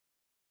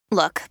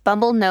Look,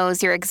 Bumble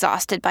knows you're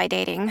exhausted by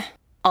dating.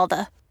 All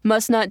the,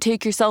 must not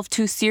take yourself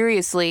too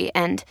seriously,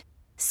 and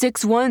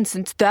 6'1"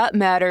 since that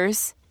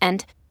matters,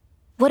 and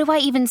what do I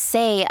even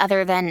say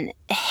other than,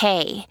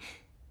 hey?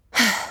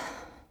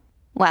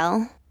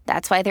 Well,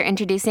 that's why they're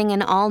introducing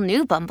an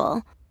all-new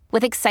Bumble,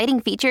 with exciting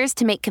features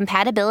to make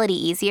compatibility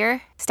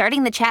easier,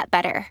 starting the chat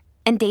better,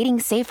 and dating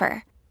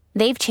safer.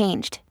 They've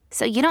changed,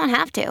 so you don't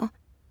have to.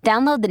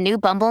 Download the new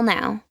Bumble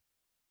now.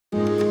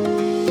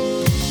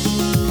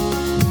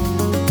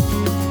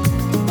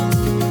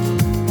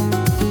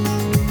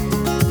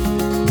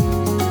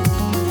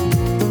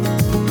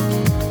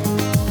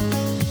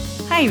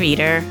 Hi,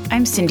 reader.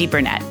 I'm Cindy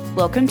Burnett.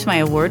 Welcome to my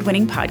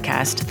award-winning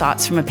podcast,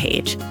 Thoughts from a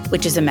Page,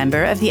 which is a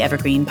member of the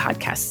Evergreen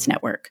Podcasts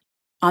Network.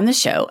 On the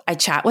show, I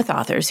chat with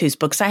authors whose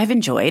books I have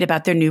enjoyed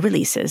about their new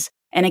releases,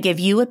 and I give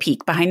you a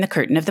peek behind the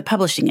curtain of the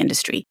publishing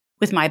industry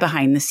with my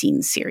Behind the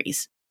Scenes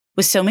series.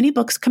 With so many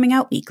books coming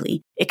out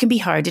weekly, it can be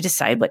hard to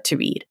decide what to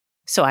read,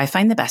 so I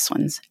find the best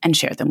ones and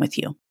share them with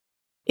you.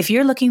 If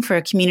you're looking for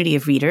a community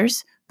of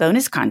readers,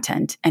 bonus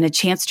content, and a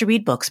chance to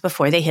read books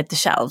before they hit the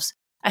shelves,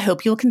 I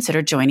hope you'll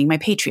consider joining my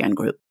Patreon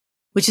group,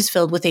 which is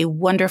filled with a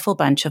wonderful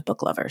bunch of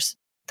book lovers.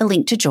 The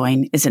link to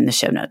join is in the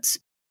show notes.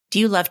 Do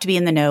you love to be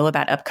in the know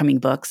about upcoming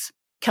books?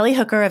 Kelly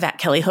Hooker of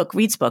 @KellyHook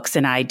Reads Books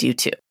and I do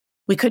too.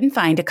 We couldn't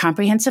find a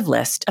comprehensive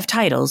list of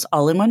titles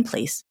all in one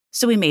place,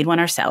 so we made one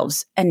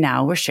ourselves, and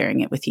now we're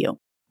sharing it with you.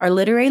 Our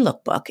literary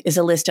lookbook is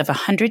a list of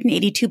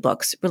 182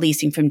 books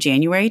releasing from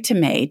January to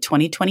May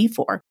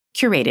 2024,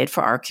 curated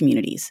for our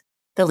communities.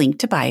 The link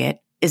to buy it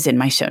is in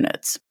my show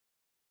notes.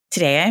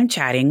 Today I am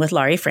chatting with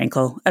Laurie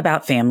Frankel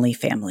about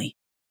Family.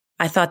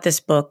 I thought this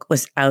book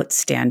was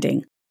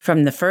outstanding.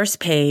 From the first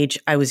page,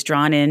 I was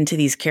drawn into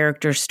these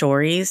character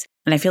stories,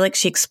 and I feel like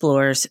she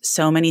explores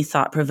so many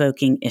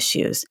thought-provoking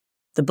issues.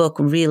 The book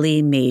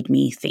really made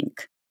me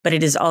think, but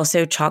it is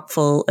also chock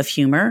full of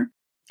humor,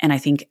 and I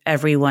think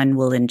everyone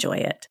will enjoy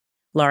it.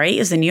 Laurie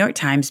is the New York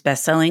Times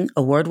bestselling,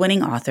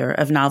 award-winning author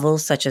of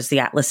novels such as The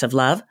Atlas of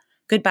Love,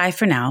 Goodbye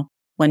for Now,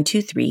 1,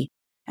 2, 3,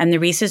 and the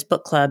Reese's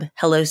Book Club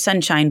Hello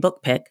Sunshine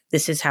book pick,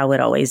 This Is How It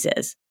Always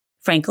Is.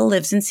 Frankel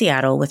lives in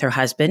Seattle with her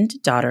husband,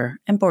 daughter,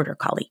 and border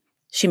collie.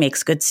 She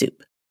makes good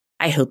soup.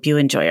 I hope you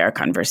enjoy our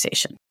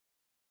conversation.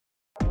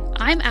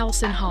 I'm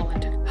Allison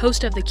Holland,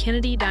 host of the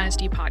Kennedy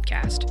Dynasty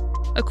podcast.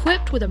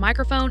 Equipped with a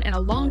microphone and a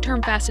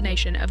long-term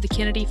fascination of the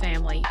Kennedy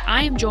family,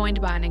 I am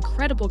joined by an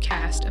incredible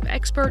cast of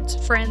experts,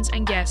 friends,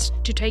 and guests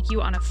to take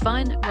you on a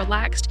fun,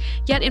 relaxed,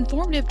 yet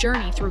informative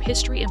journey through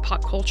history and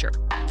pop culture.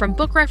 From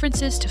book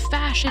references to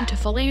fashion to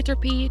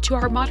philanthropy to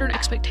our modern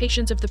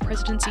expectations of the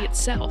presidency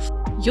itself,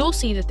 you'll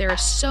see that there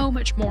is so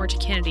much more to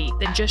Kennedy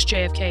than just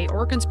JFK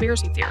or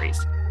conspiracy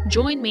theories.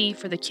 Join me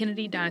for the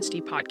Kennedy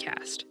Dynasty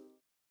podcast.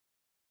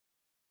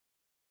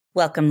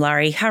 Welcome,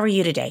 Laurie. How are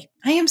you today?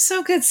 I am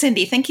so good,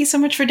 Cindy. Thank you so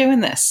much for doing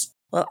this.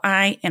 Well,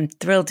 I am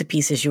thrilled to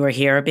pieces you are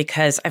here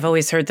because I've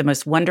always heard the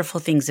most wonderful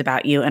things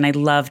about you, and I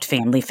loved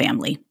Family.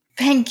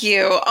 Thank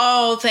you.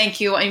 Oh, thank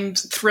you. I'm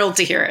thrilled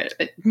to hear it.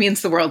 It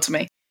means the world to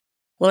me.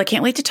 Well, I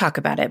can't wait to talk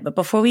about it. But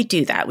before we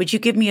do that, would you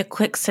give me a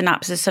quick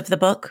synopsis of the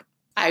book?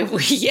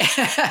 Yeah.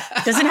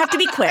 Doesn't have to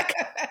be quick.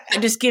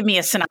 Just give me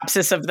a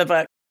synopsis of the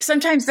book.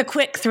 Sometimes the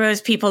quick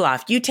throws people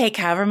off. You take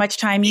however much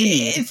time you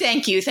need.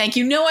 Thank you.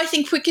 No, I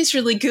think quick is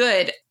really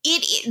good.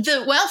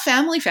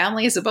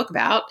 Family is a book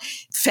about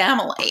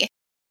family.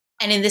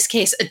 And in this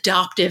case,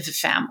 adoptive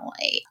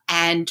family.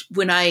 And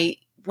when I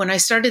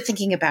started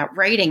thinking about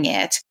writing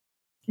it,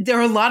 there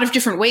are a lot of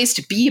different ways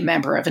to be a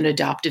member of an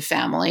adoptive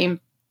family.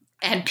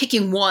 And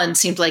picking one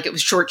seemed like it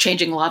was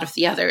shortchanging a lot of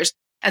the others.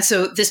 And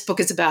so this book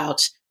is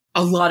about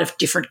a lot of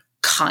different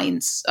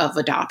kinds of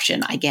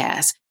adoption, I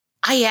guess.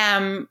 I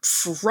am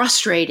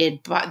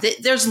frustrated by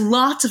there's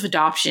lots of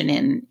adoption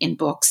in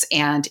books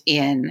and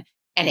in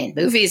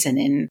movies and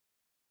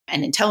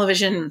in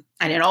television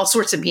and in all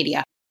sorts of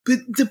media. But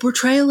the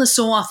portrayal is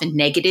so often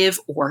negative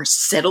or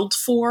settled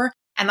for.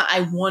 And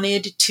I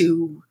wanted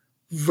to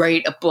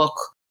write a book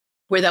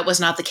where that was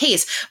not the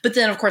case. But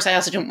then, of course, I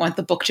also didn't want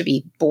the book to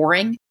be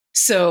boring.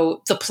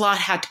 So the plot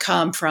had to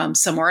come from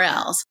somewhere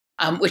else,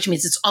 which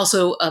means it's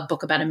also a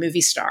book about a movie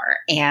star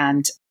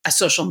and a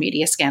social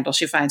media scandal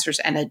she finds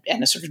herself,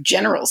 and a sort of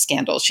general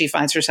scandal she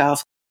finds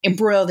herself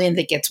embroiled in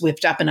that gets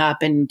whipped up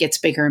and gets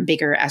bigger and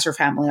bigger as her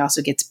family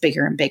also gets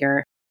bigger and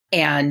bigger.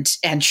 And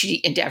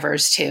she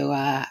endeavors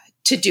to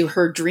do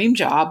her dream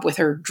job with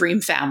her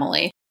dream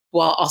family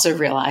while also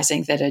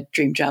realizing that a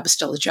dream job is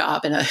still a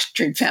job and a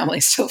dream family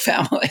is still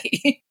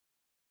family.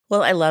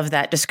 Well, I love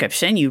that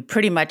description. You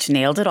pretty much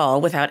nailed it all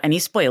without any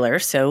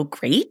spoilers, so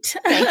great.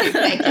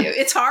 Thank you.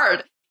 It's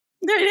hard.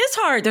 It is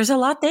hard. There's a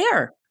lot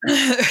there.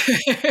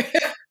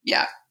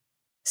 Yeah.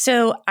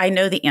 So I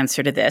know the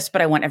answer to this,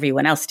 but I want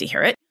everyone else to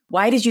hear it.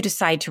 Why did you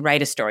decide to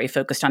write a story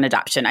focused on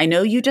adoption? I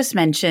know you just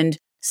mentioned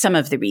some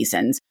of the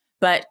reasons,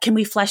 but can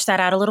we flesh that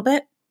out a little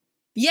bit?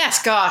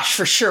 Yes, gosh,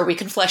 for sure. We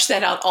can flesh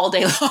that out all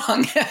day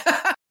long.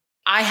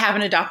 I have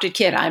an adopted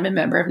kid. I'm a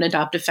member of an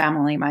adoptive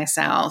family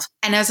myself.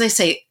 And as I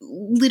say,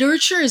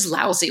 literature is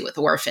lousy with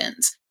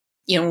orphans.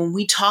 when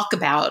we talk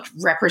about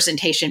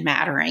representation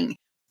mattering,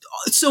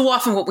 so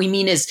often what we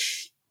mean is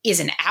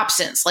an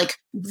absence. Like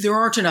there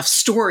aren't enough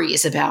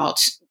stories about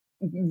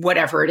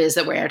whatever it is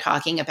that we're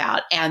talking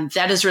about. And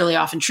that is really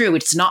often true.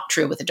 It's not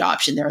true with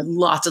adoption. There are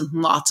lots and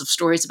lots of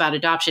stories about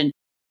adoption,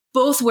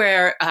 both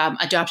where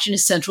adoption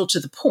is central to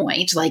the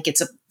point, like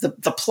it's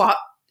the plot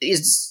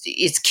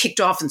is kicked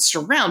off and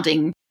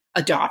surrounding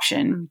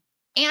adoption,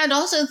 and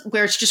also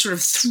where it's just sort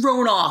of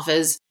thrown off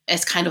as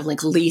kind of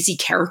like lazy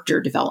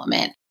character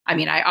development. I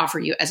mean, I offer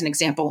you as an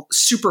example,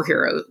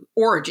 superhero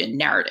origin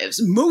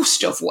narratives,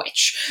 most of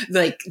which,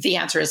 like the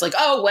answer is like,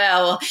 oh,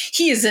 well,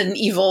 he is an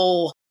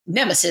evil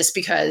nemesis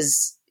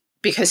because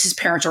his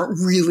parents aren't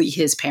really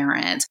his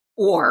parents,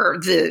 or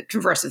the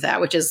converse of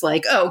that, which is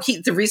like, oh,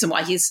 the reason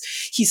why he's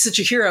such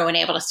a hero and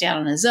able to stand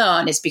on his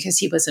own is because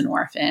he was an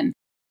orphan.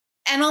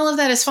 And all of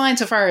that is fine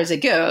so far as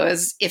it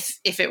goes, if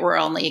it were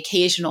only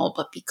occasional,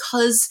 but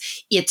because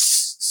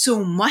it's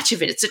so much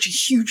of it, it's such a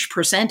huge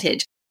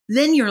percentage,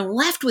 then you're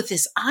left with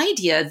this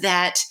idea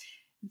that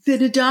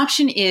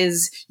adoption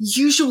is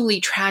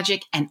usually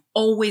tragic and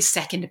always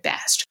second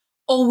best,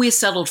 always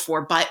settled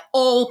for by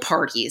all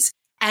parties.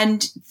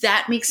 And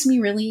that makes me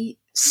really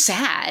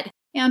sad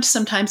and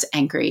sometimes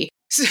angry.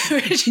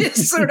 Which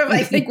is sort of,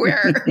 I think,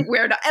 where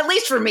at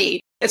least for me,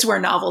 it's where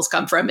novels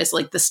come from. It's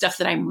like the stuff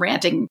that I'm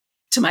ranting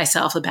to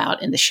myself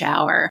about in the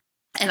shower.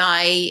 And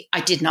I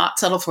did not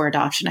settle for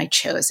adoption. I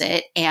chose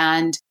it.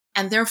 And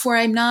therefore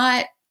I'm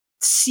not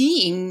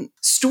seeing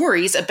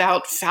stories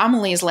about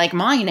families like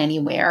mine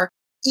anywhere,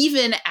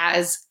 even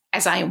as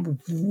I am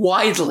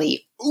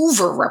widely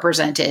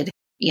overrepresented,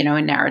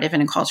 in narrative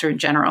and in culture in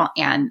general,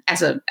 and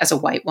as a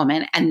white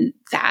woman. And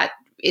that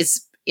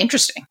is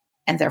interesting.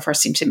 And therefore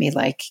seemed to me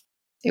like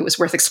it was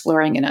worth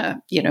exploring in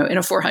a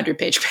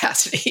 400-page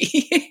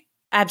capacity.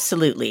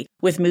 Absolutely.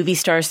 With movie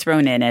stars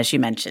thrown in, as you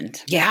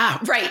mentioned. Yeah,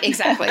 right.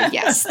 Exactly.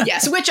 Yes.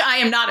 Yes. Which I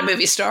am not a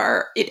movie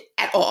star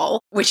at all,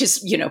 which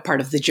is,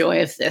 part of the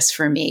joy of this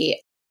for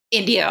me.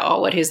 India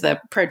Allwood, who's the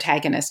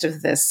protagonist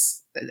of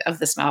this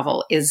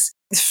novel, is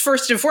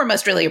first and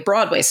foremost really a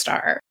Broadway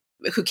star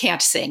who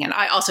can't sing. And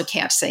I also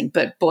can't sing,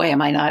 but boy,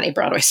 am I not a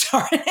Broadway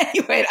star in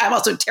any way. I'm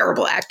also a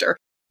terrible actor.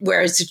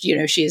 Whereas,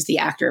 she is the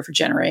actor of her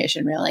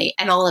generation, really.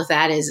 And all of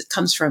that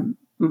comes from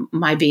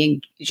my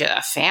being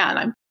a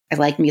fan. I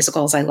like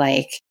musicals. I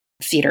like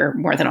theater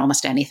more than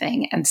almost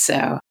anything. And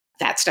so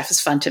that stuff is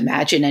fun to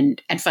imagine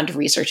and fun to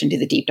research and do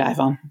the deep dive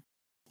on.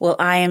 Well,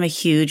 I am a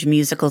huge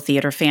musical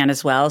theater fan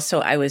as well.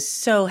 So I was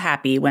so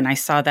happy when I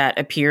saw that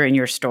appear in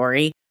your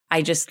story.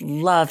 I just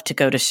love to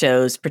go to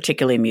shows,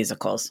 particularly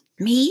musicals.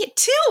 Me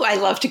too. I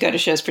love to go to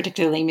shows,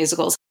 particularly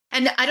musicals.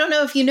 And I don't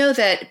know if you know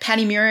that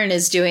Patty Murin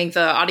is doing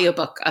the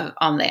audiobook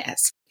on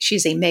this.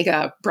 She's a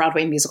mega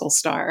Broadway musical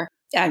star.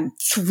 I'm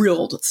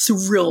thrilled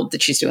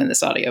that she's doing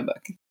this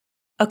audiobook.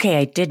 Okay,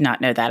 I did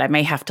not know that. I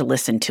may have to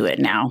listen to it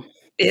now.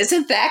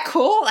 Isn't that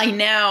cool? I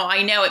know.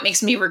 It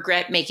makes me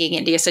regret making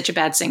India such a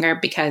bad singer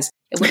because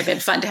it would have been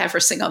fun to have her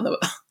sing on the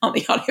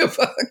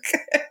audiobook.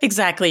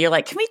 Exactly. You're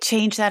like, can we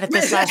change that at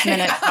this last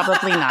minute?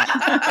 Probably not.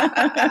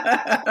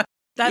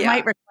 That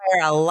might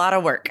require a lot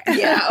of work.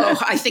 Yeah. Oh,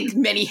 I think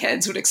many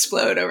heads would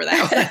explode over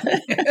that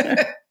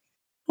one.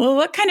 Well,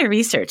 what kind of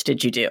research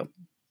did you do?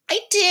 I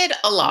did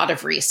a lot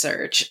of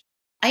research.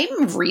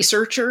 I'm a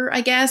researcher,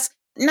 I guess.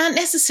 Not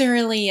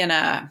necessarily in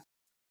a,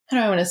 how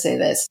do I want to say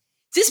this?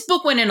 This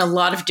book went in a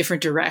lot of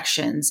different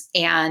directions.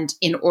 And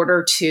in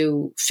order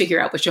to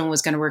figure out which one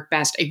was going to work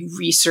best, I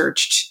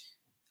researched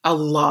a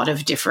lot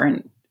of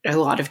different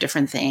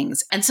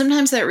things. And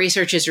sometimes that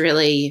research is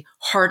really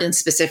hard and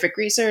specific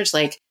research.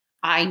 Like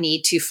I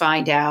need to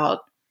find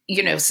out,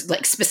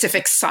 like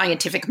specific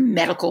scientific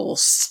medical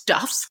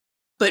stuff.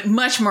 But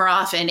much more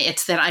often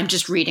it's that I'm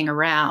just reading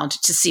around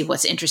to see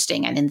what's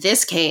interesting. And in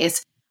this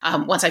case,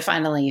 once I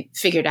finally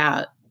figured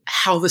out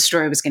how the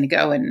story was going to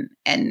go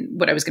and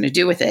what I was going to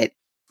do with it,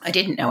 I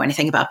didn't know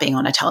anything about being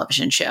on a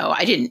television show.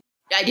 I didn't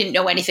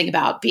know anything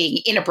about being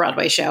in a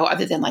Broadway show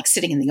other than like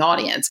sitting in the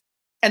audience.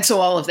 And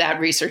so all of that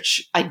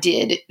research I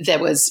did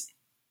that was,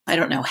 I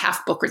don't know,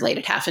 half book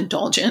related, half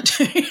indulgent.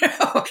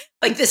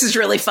 Like this is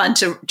really fun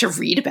to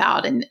read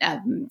about and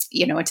and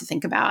to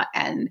think about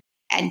and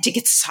to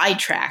get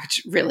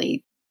sidetracked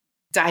really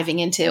diving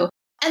into.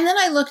 And then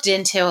I looked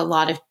into a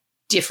lot of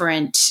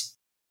different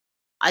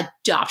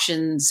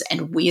adoptions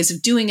and ways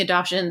of doing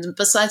adoptions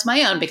besides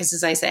my own, because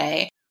as I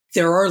say,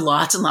 there are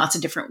lots and lots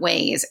of different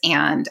ways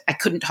and I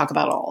couldn't talk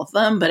about all of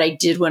them, but I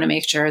did want to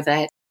make sure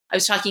that I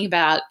was talking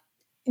about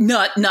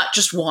not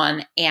just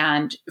one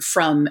and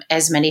from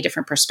as many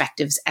different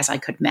perspectives as I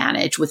could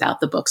manage without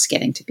the books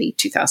getting to be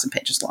 2,000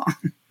 pages long.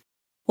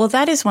 Well,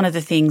 that is one of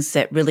the things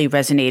that really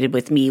resonated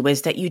with me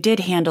was that you did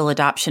handle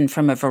adoption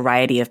from a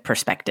variety of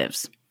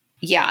perspectives.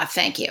 Yeah,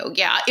 thank you.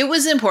 Yeah, it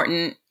was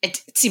important.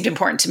 It seemed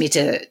important to me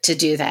to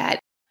do that,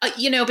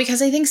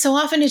 because I think so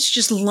often it's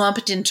just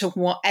lumped into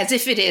one, as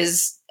if it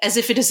is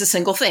a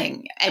single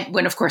thing, and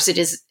when of course it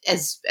is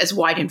as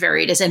wide and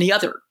varied as any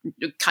other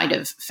kind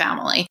of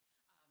family,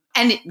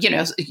 and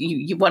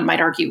one might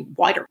argue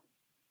wider.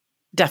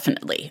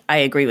 Definitely. I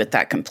agree with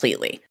that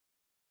completely.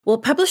 Well,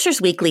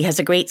 Publishers Weekly has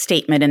a great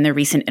statement in their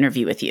recent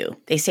interview with you.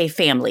 They say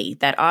family,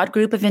 that odd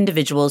group of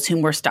individuals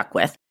whom we're stuck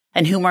with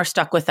and whom are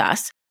stuck with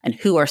us and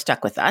who are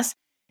stuck with us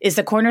is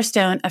the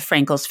cornerstone of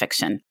Frankel's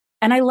fiction.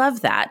 And I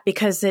love that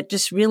because it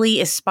just really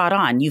is spot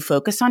on. You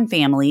focus on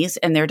families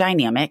and their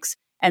dynamics,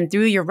 and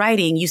through your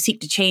writing, you seek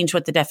to change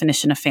what the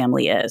definition of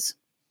family is.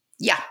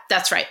 Yeah,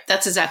 that's right.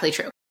 That's exactly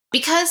true.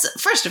 Because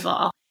first of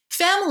all,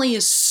 family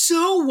is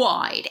so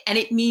wide and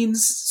it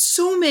means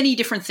so many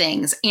different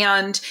things.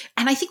 And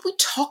I think we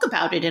talk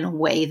about it in a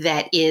way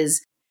that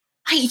is,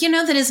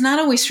 that is not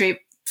always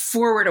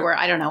straightforward or,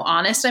 I don't know,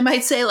 honest, I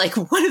might say. Like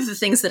one of the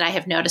things that I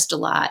have noticed a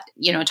lot,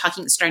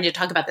 starting to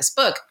talk about this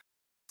book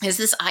is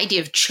this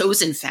idea of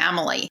chosen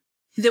family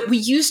that we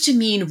used to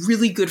mean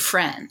really good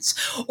friends.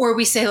 Or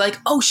we say like,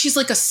 oh, she's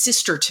like a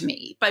sister to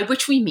me, by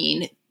which we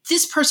mean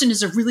this person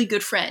is a really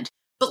good friend.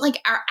 But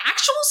like our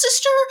actual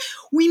sister,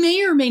 we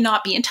may or may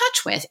not be in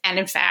touch with. And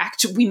in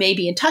fact, we may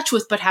be in touch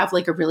with, but have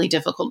like a really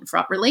difficult and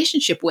fraught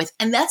relationship with.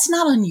 And that's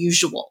not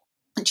unusual.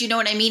 Do you know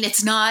what I mean?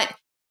 It's not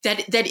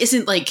that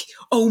isn't like,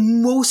 oh,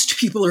 most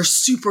people are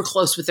super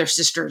close with their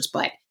sisters,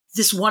 but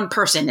this one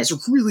person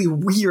is really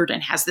weird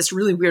and has this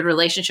really weird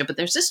relationship with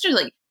their sister.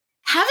 Like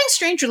having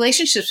strange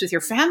relationships with your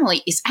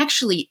family is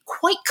actually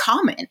quite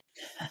common.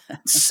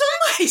 Some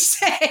might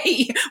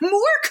say more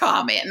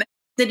common.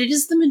 That it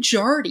is the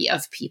majority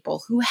of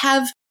people who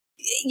have,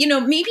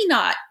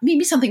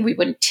 maybe something we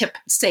wouldn't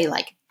say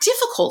like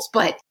difficult,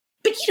 but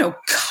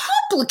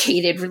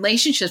complicated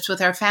relationships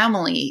with our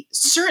family,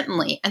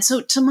 certainly. And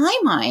so to my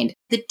mind,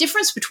 the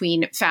difference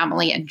between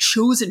family and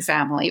chosen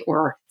family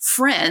or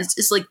friends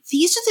is like,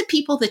 these are the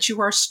people that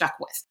you are stuck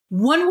with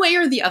one way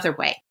or the other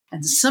way.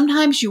 And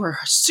sometimes you are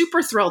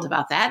super thrilled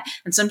about that.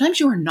 And sometimes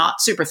you are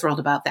not super thrilled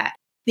about that.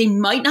 They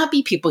might not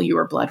be people you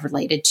are blood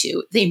related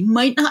to. They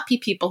might not be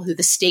people who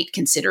the state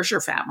considers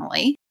your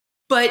family.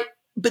 But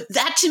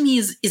that to me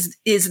is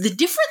the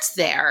difference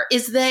there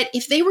is that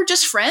if they were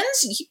just friends,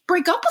 you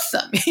break up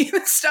with them. You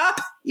would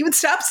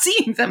stop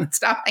seeing them and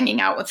stop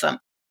hanging out with them.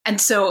 And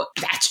so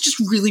that's just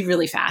really,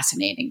 really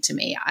fascinating to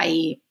me.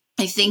 I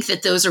think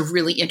that those are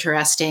really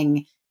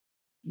interesting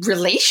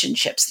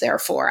relationships,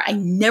 therefore. I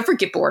never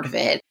get bored of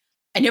it.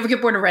 I never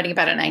get bored of writing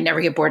about it, and I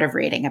never get bored of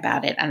reading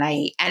about it.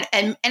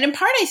 And in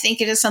part, I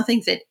think it is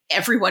something that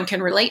everyone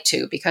can relate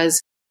to because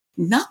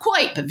not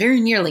quite, but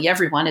very nearly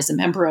everyone is a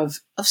member of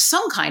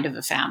some kind of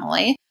a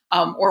family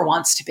or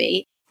wants to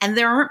be. And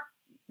there are,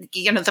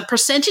 the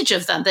percentage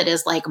of them that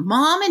is like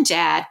mom and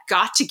dad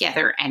got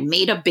together and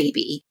made a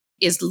baby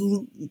is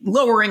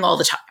lowering all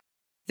the time.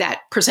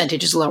 That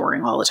percentage is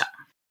lowering all the time.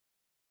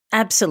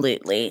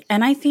 Absolutely.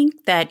 And I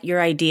think that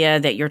your idea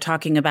that you're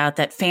talking about,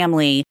 that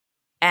family,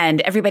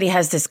 and everybody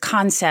has this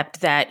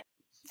concept that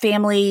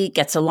family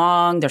gets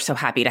along, they're so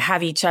happy to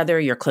have each other,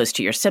 you're close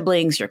to your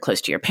siblings, you're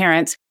close to your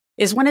parents,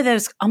 is one of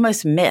those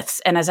almost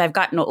myths. And as I've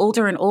gotten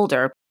older and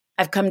older,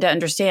 I've come to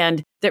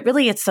understand that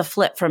really it's the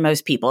flip for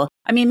most people.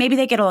 I mean, maybe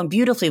they get along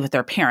beautifully with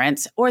their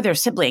parents or their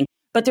sibling,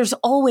 but there's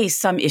always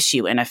some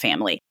issue in a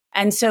family.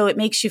 And so it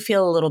makes you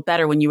feel a little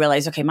better when you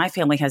realize, okay, my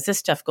family has this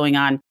stuff going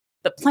on,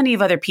 but plenty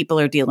of other people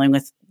are dealing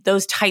with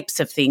those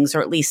types of things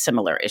or at least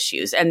similar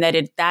issues. And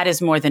that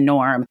is more the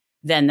norm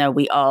than that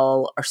we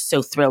all are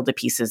so thrilled to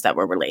pieces that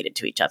we're related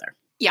to each other.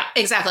 Yeah,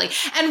 exactly.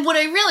 And what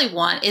I really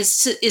want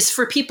is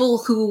for people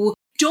who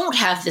don't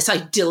have this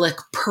idyllic,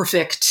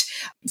 perfect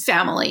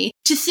family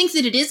to think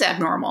that it is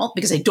abnormal,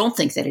 because I don't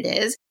think that it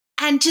is,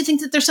 and to think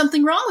that there's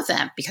something wrong with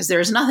them, because there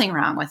is nothing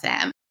wrong with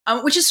them,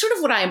 which is sort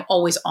of what I'm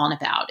always on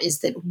about, is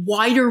that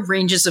wider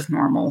ranges of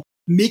normal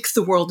make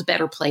the world a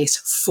better place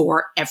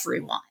for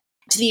everyone.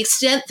 To the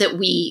extent that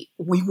we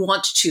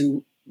want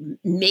to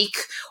make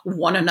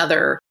one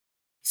another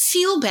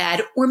feel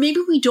bad, or maybe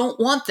we don't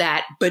want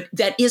that, but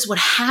that is what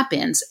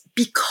happens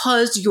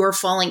because you're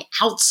falling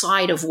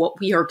outside of what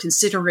we are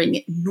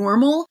considering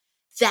normal,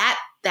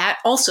 that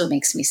also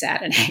makes me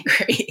sad and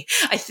angry.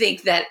 I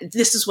think that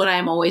this is what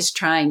I'm always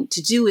trying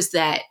to do, is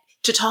that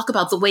to talk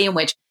about the way in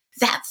which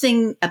that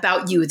thing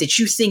about you that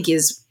you think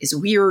is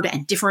weird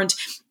and different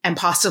and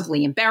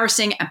possibly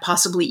embarrassing and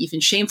possibly even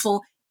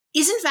shameful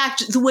is in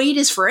fact the way it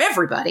is for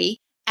everybody.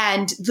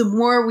 And the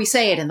more we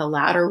say it and the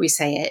louder we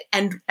say it,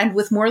 and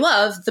with more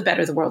love, the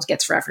better the world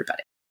gets for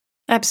everybody.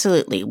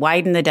 Absolutely.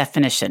 Widen the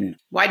definition.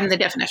 Widen the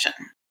definition.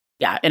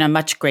 Yeah, in a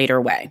much greater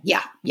way.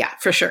 Yeah,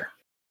 for sure.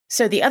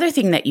 So the other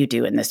thing that you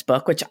do in this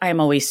book, which I'm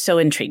always so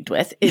intrigued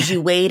with, is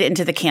you wade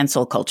into the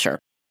cancel culture.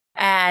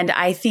 And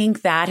I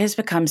think that has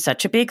become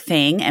such a big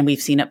thing, and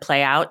we've seen it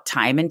play out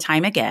time and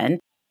time again,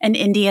 and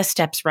India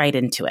steps right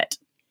into it.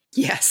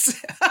 Yes.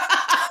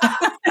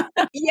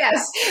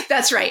 Yes,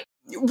 that's right.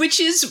 Which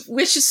is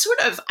sort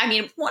of, I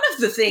mean, one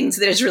of the things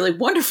that is really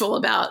wonderful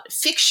about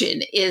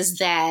fiction is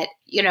that,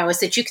 is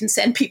that you can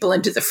send people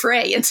into the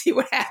fray and see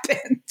what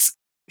happens.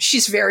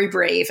 She's very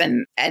brave.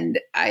 And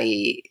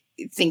I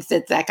think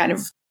that kind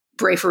of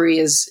bravery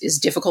is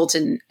difficult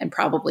and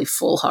probably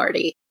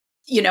foolhardy.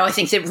 I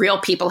think that real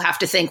people have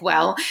to think,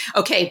 well,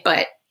 okay,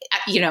 but,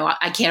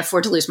 I can't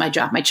afford to lose my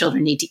job. My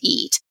children need to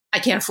eat. I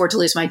can't afford to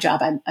lose my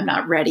job. I'm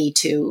not ready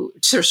to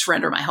sort of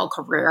surrender my whole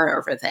career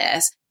over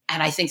this.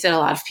 And I think that a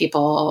lot of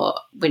people,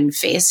 when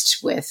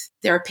faced with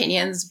their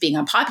opinions being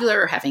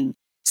unpopular or having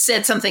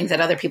said something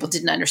that other people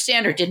didn't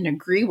understand or didn't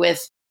agree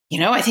with,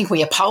 I think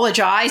we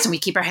apologize and we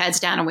keep our heads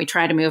down and we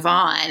try to move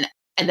on.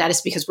 And that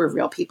is because we're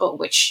real people,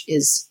 which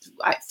is,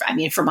 I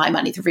mean, for my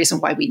money, the reason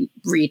why we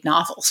read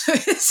novels.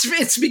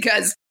 It's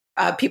because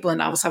people in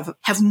novels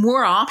have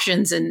more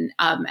options and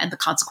the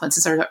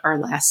consequences are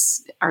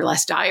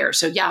less dire.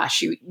 So yeah,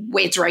 she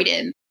wades right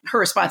in. Her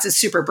response is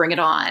super bring it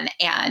on.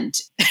 And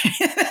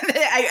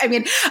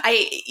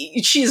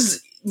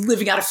she's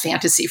living out a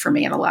fantasy for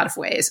me in a lot of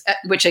ways,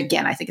 which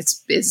again, I think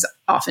is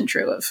often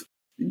true of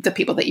the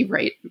people that you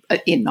write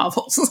in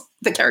novels,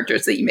 the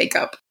characters that you make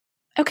up.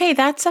 Okay,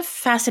 that's a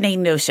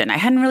fascinating notion. I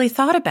hadn't really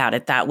thought about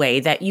it that way,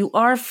 that you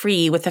are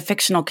free with a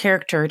fictional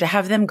character to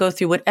have them go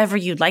through whatever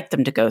you'd like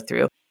them to go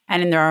through.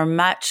 And there are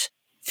much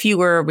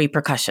fewer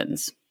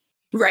repercussions.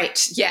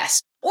 Right.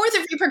 Yes. Or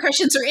the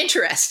repercussions are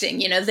interesting.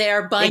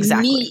 They're buying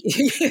Exactly.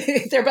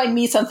 me, they're buying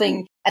me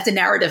something at the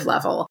narrative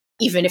level,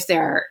 even if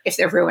they're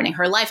ruining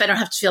her life. I don't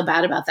have to feel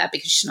bad about that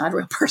because she's not a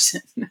real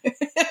person.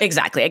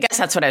 Exactly. I guess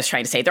that's what I was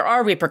trying to say. There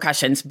are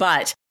repercussions,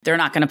 but they're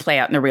not going to play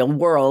out in the real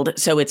world.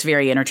 So it's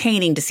very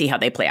entertaining to see how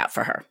they play out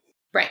for her.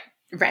 Right.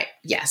 Right.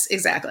 Yes,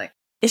 exactly.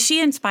 Is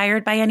she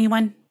inspired by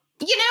anyone?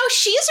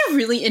 She's a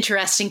really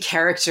interesting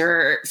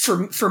character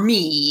for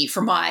me,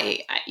 for my,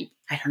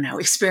 I don't know,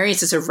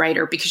 experience as a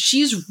writer, because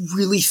she's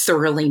really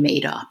thoroughly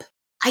made up.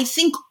 I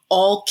think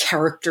all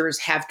characters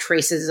have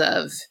traces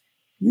of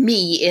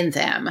me in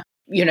them,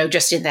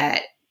 just in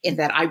that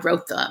I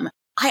wrote them.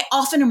 I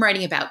often am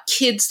writing about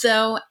kids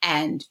though,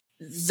 and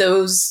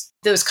those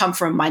come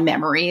from my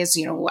memories.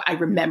 I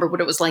remember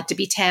what it was like to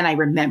be 10. I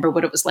remember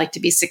what it was like to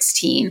be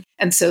 16.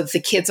 And so the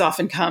kids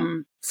often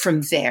come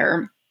from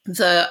there.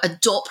 The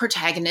adult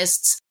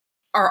protagonists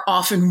are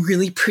often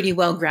really pretty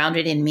well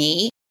grounded in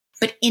me,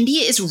 but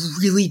India is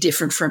really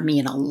different from me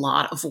in a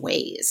lot of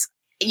ways.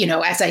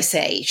 As I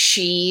say,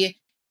 she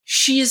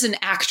is an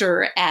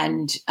actor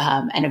and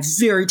a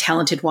very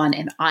talented one,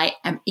 and I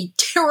am a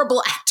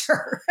terrible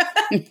actor.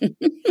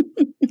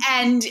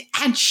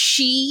 and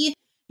she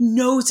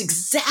knows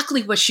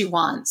exactly what she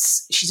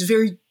wants. She's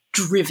very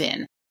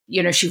driven.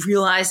 She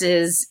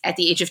realizes at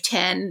the age of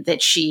 10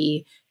 that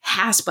she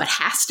has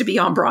to be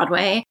on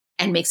Broadway,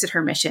 and makes it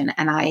her mission.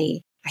 And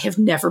I have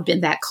never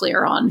been that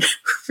clear on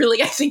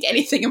really, I think,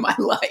 anything in my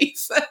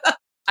life.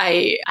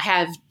 I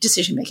have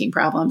decision-making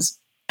problems.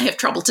 I have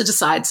trouble to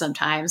decide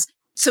sometimes.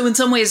 So in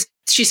some ways,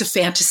 she's a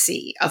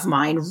fantasy of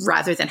mine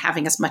rather than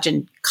having as much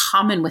in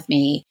common with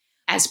me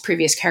as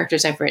previous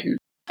characters I've written.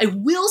 I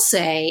will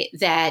say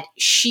that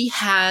she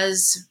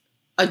has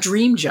a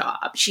dream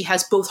job. She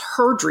has both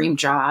her dream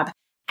job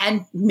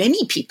and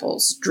many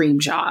people's dream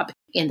job,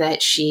 in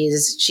that she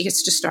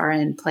gets to star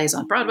in plays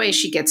on Broadway.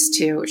 She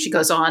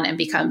goes on and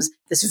becomes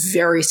this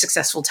very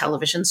successful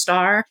television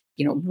star,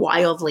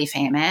 wildly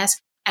famous.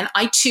 And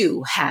I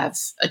too have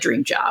a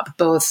dream job,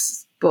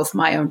 both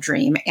my own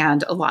dream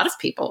and a lot of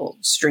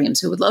people's dreams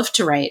who would love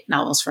to write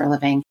novels for a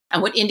living.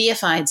 And what India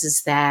finds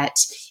is that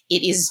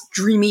it is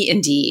dreamy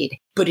indeed,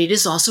 but it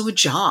is also a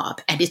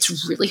job, and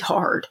it's really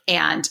hard.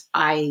 And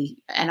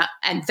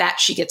that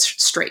she gets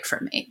straight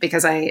from me,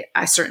 because I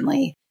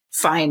certainly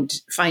find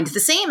the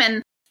same.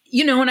 And,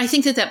 and I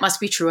think that must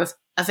be true of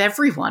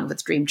everyone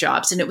with dream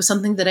jobs. And it was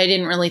something that I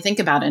didn't really think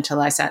about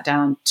until I sat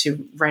down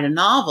to write a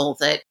novel,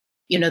 that,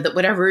 that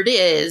whatever it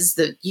is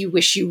that you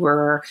wish you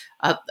were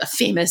a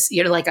famous,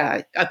 like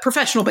a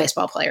professional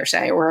baseball player,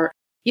 say, or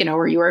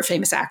you were a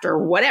famous actor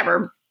or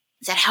whatever,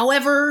 that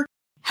however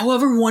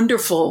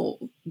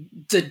wonderful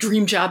the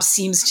dream job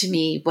seems to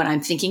me when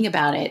I'm thinking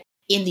about it,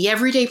 in the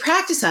everyday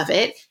practice of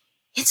it,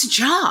 it's a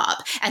job.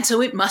 And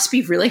so it must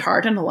be really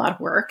hard and a lot of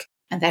work.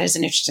 And that is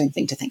an interesting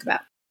thing to think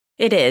about.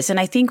 It is. And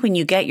I think when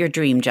you get your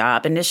dream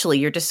job, initially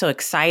you're just so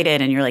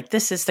excited and you're like,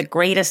 this is the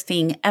greatest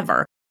thing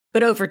ever.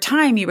 But over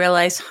time you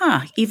realize,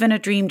 even a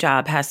dream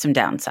job has some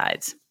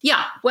downsides.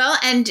 Yeah. Well,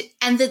 and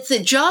that the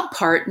job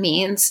part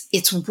means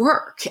it's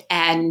work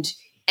and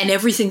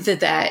everything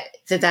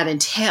that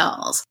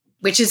entails,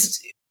 which is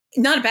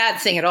not a bad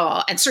thing at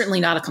all, and certainly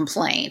not a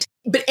complaint,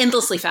 but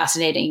endlessly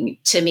fascinating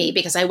to me,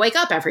 because I wake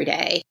up every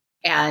day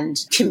and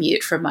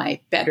commute from my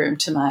bedroom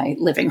to my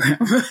living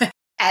room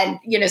and,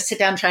 sit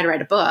down and try to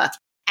write a book.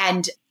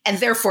 And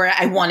therefore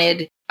I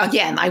wanted,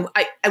 again, I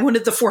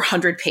wanted the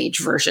 400-page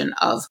version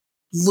of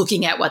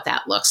looking at what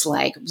that looks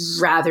like,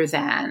 rather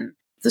than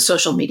the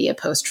social media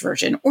post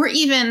version, or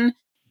even,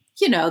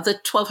 the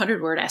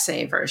 1,200-word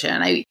essay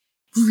version. I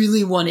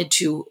really wanted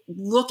to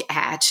look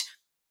at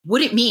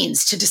what it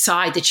means to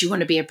decide that you want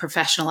to be a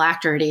professional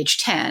actor at age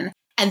 10,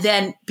 and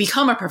then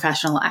become a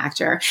professional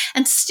actor,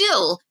 and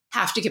still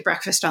have to get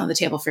breakfast on the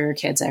table for your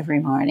kids every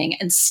morning,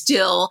 and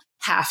still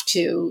have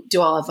to do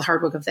all of the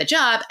hard work of that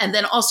job. And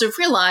then also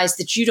realize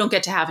that you don't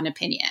get to have an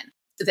opinion,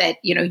 that,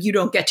 you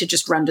don't get to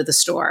just run to the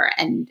store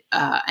and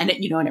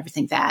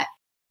everything that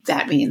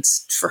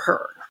means for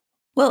her.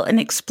 Well,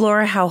 and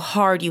explore how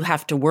hard you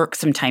have to work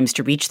sometimes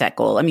to reach that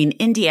goal. I mean,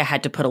 India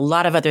had to put a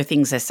lot of other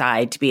things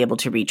aside to be able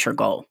to reach her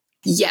goal.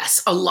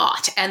 Yes, a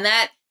lot. And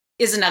that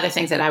is another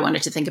thing that I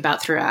wanted to think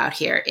about throughout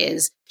here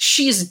is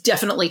she's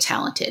definitely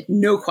talented.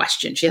 No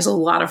question. She has a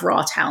lot of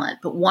raw talent.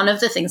 But one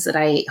of the things that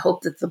I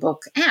hope that the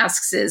book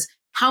asks is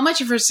how much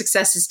of her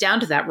success is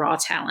down to that raw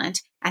talent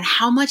and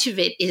how much of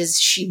it is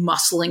she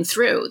muscling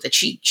through, that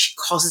she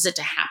causes it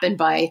to happen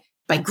by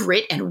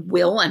grit and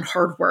will and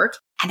hard work,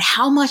 and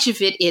how much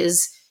of it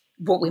is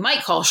what we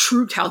might call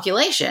shrewd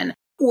calculation,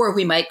 or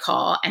we might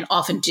call, and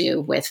often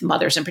do with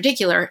mothers in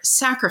particular,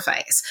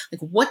 sacrifice.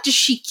 Like, what does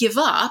she give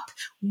up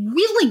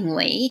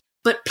willingly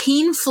but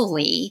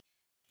painfully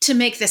to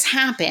make this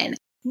happen?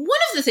 One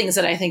of the things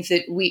that I think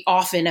that we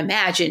often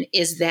imagine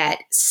is that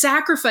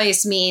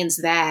sacrifice means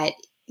that,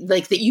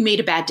 like, that you made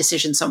a bad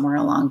decision somewhere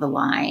along the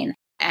line.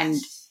 And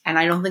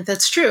I don't think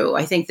that's true.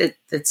 I think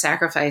that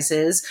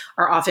sacrifices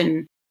are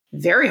often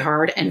very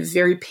hard and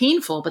very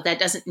painful, but that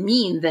doesn't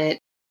mean that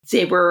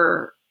they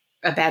were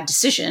a bad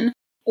decision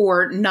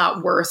or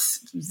not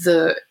worth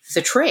the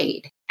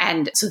trade.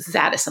 And so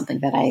that is something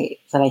that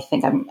I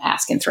think I'm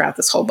asking throughout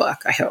this whole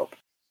book, I hope.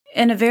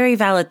 And a very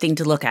valid thing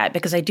to look at,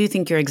 because I do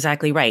think you're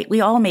exactly right.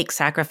 We all make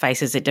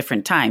sacrifices at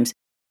different times.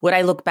 Would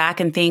I look back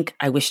and think,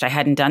 I wished I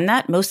hadn't done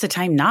that? Most of the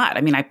time, not.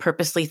 I mean, I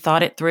purposely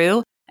thought it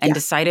through and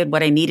decided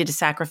what I needed to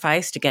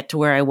sacrifice to get to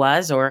where I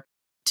was or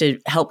to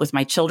help with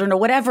my children or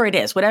whatever it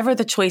is. Whatever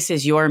the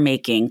choices you're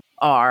making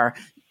are,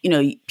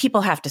 people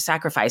have to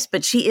sacrifice.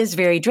 But she is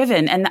very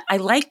driven. And I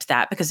liked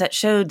that because that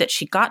showed that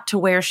she got to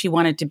where she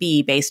wanted to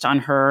be based on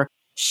her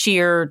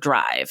sheer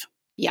drive.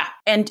 Yeah.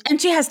 And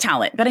she has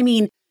talent. But I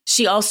mean,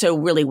 she also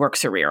really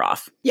works her rear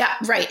off. Yeah,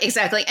 right.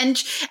 Exactly. And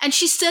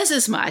she says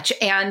as much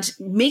and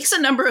makes a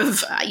number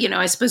of,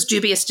 I suppose,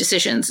 dubious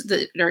decisions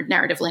that are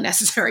narratively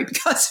necessary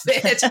because of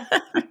it.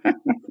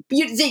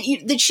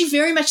 That she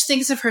very much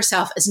thinks of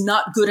herself as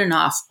not good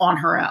enough on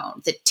her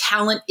own, that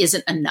talent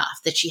isn't enough,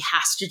 that she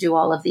has to do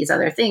all of these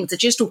other things,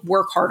 that she has to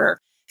work harder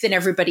than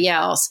everybody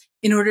else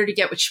in order to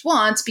get what she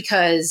wants,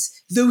 because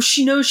though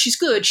she knows she's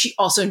good, she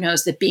also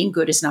knows that being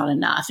good is not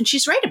enough. And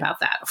she's right about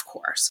that, of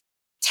course.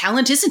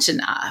 Talent isn't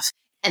enough.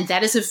 And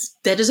that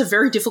is a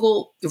very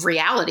difficult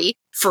reality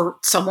for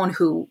someone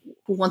who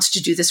wants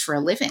to do this for a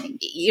living.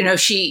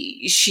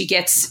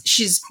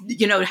 She's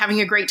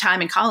having a great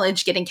time in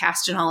college, getting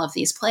cast in all of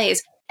these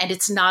plays, and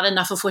it's not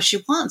enough of what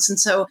she wants. And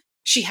so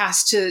she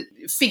has to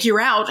figure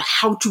out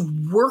how to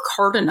work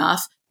hard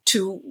enough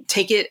to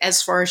take it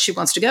as far as she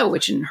wants to go,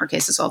 which in her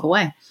case is all the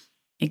way.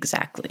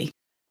 Exactly.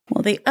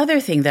 Well, the other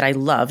thing that I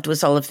loved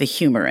was all of the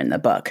humor in the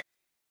book.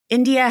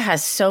 India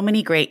has so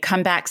many great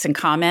comebacks and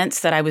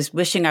comments that I was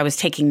wishing I was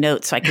taking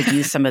notes so I could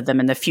use some of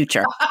them in the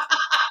future.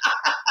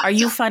 Are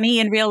you funny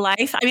in real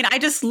life? I mean, I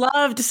just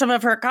loved some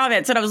of her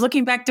comments and I was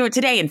looking back to it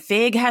today and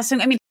Fig has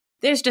some,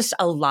 there's just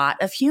a lot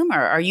of humor.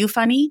 Are you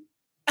funny?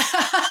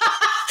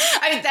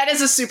 That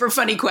is a super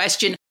funny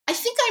question. I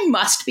think I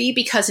must be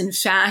because, in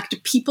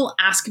fact, people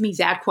ask me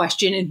that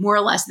question in more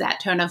or less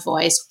that tone of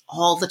voice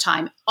all the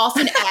time,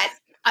 often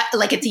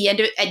at the end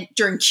of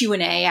during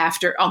Q&A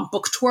after on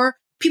book tour.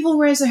 People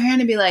raise their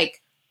hand and be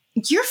like,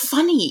 you're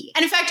funny.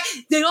 And in fact,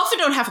 they often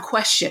don't have a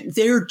question.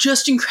 They're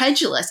just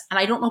incredulous. And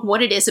I don't know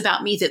what it is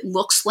about me that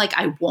looks like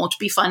I won't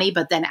be funny,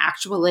 but then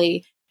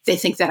actually they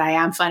think that I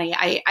am funny.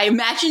 I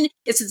imagine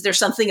it's that there's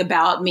something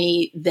about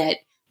me that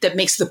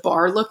makes the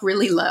bar look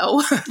really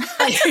low.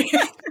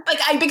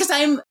 Because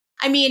I'm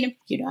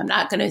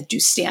not going to do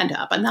stand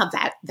up. I'm not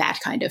that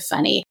kind of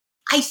funny.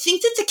 I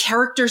think that the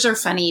characters are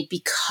funny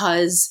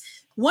because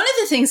one of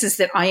the things is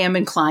that I am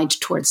inclined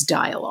towards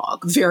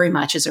dialogue very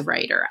much as a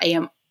writer.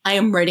 I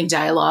am writing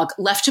dialogue.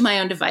 Left to my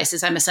own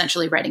devices, I'm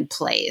essentially writing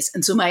plays.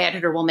 And so my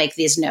editor will make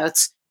these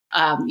notes,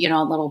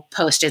 little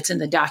Post-its in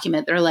the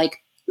document. They're like,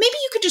 maybe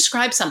you could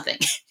describe something,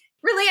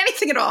 really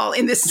anything at all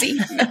in this scene.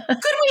 Could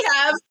we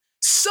have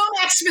some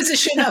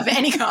exposition of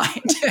any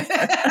kind?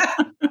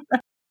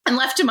 And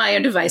left to my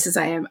own devices,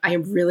 I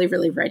am really,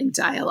 really writing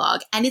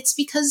dialogue. And it's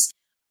because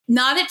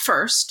not at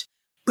first,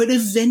 but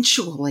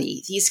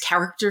eventually these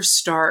characters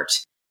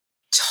start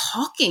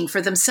talking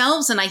for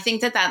themselves. And I think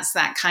that that's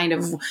that kind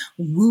of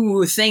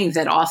woo thing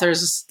that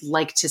authors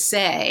like to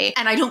say.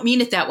 And I don't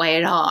mean it that way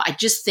at all. I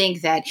just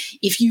think that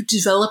if you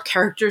develop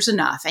characters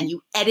enough and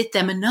you edit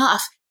them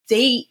enough,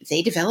 they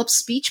develop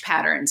speech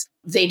patterns,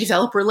 they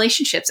develop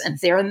relationships, and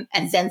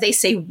then they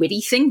say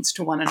witty things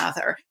to one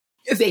another.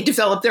 They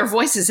develop their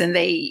voices and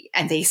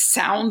they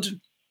sound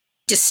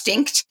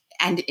distinct.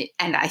 And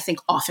I think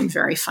often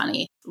very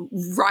funny,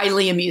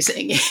 wryly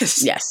amusing.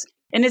 Yes.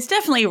 And it's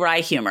definitely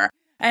wry humor.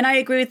 And I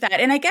agree with that.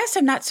 And I guess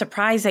I'm not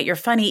surprised that you're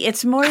funny.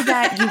 It's more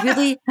that you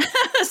really,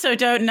 so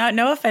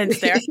no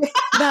offense there,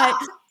 but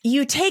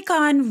you take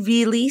on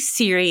really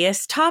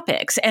serious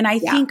topics. And I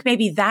think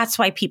maybe that's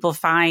why people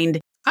find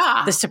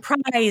the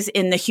surprise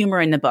in the humor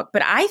in the book.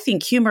 But I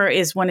think humor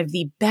is one of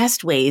the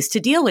best ways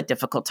to deal with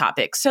difficult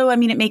topics. So, it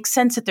makes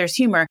sense that there's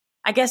humor.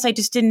 I guess I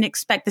just didn't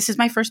expect, this is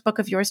my first book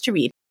of yours to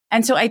read.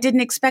 And so I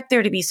didn't expect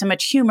there to be so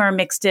much humor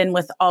mixed in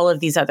with all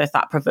of these other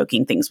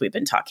thought-provoking things we've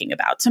been talking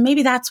about. So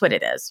maybe that's what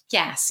it is.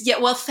 Yes. Yeah.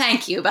 Well,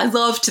 thank you. I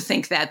love to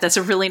think that. That's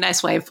a really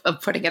nice way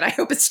of putting it. I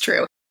hope it's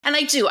true. And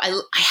I do.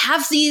 I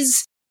have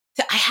these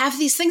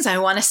things I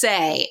want to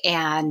say,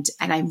 and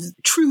I'm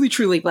truly,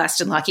 truly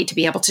blessed and lucky to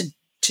be able to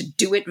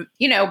do it,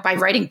 by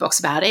writing books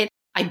about it.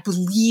 I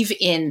believe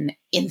in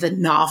the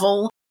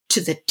novel to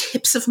the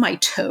tips of my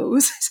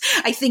toes.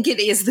 I think it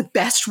is the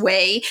best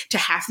way to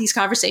have these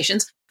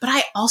conversations, but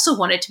I also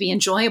want it to be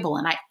enjoyable,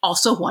 and I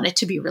also want it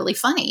to be really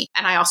funny,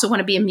 and I also want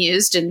to be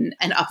amused and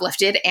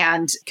uplifted,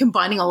 and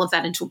combining all of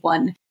that into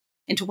one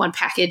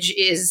package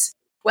is,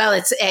 well,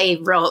 it's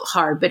real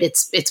hard, but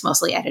it's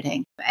mostly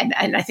editing.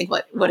 And I think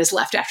what is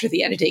left after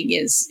the editing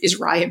is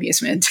wry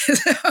amusement.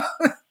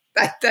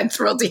 I'm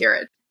thrilled to hear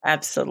it.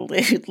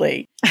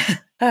 Absolutely.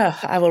 Oh,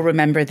 I will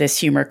remember this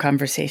humor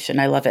conversation.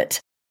 I love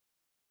it.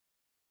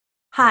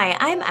 Hi,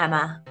 I'm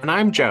Emma. And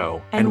I'm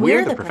Joe. And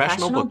we're the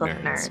Professional Book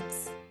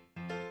Nerds.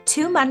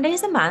 2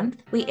 Mondays a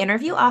month, we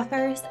interview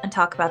authors and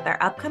talk about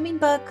their upcoming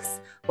books,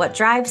 what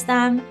drives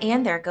them,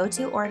 and their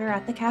go-to order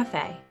at the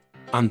cafe.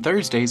 On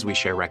Thursdays, we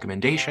share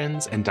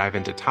recommendations and dive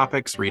into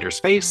topics readers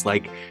face,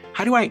 like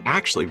how do I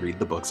actually read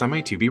the books on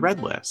my to-be-read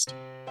list?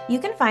 You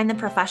can find the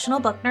Professional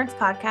Book Nerds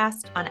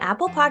podcast on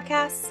Apple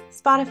Podcasts,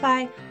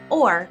 Spotify,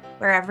 or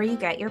wherever you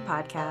get your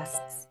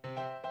podcasts.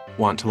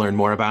 Want to learn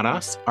more about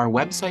us? Our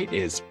website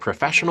is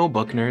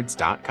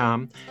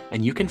professionalbooknerds.com,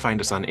 and you can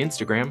find us on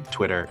Instagram,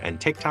 Twitter, and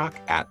TikTok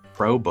at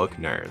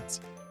ProBookNerds.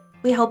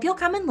 We hope you'll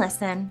come and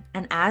listen,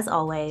 and as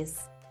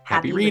always,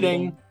 happy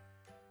reading.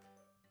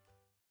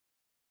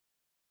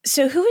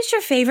 So who is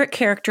your favorite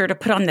character to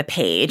put on the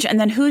page? And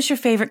then who's your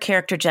favorite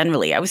character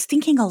generally? I was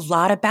thinking a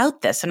lot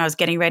about this when I was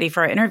getting ready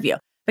for our interview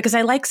because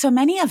I like so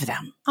many of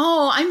them.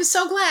 Oh, I'm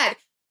so glad.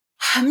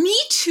 Me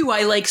too.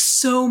 I like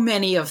so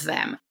many of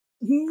them.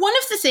 One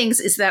of the things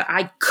is that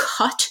I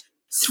cut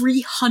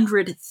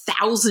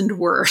 300,000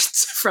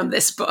 words from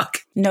this book.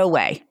 No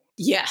way.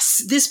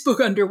 Yes, this book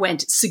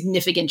underwent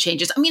significant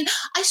changes. I mean,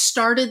 I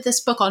started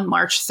this book on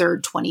March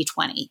 3rd,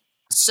 2020.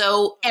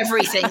 So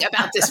everything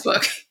about this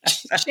book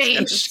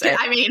changed.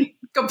 I mean,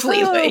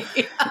 completely.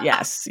 Oh,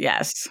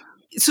 yes.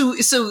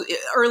 So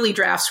early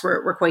drafts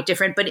were quite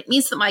different, but it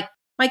means that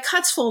my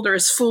cuts folder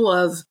is full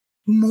of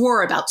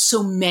more about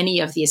so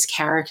many of these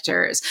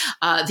characters.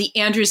 The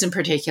Andrews in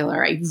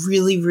particular, I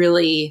really,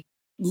 really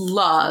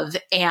love,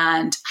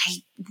 and I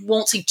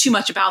won't say too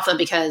much about them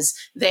because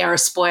they are a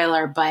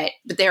spoiler, but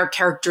they are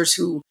characters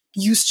who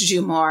used to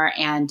do more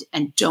and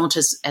don't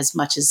as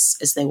much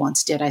as they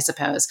once did, I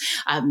suppose.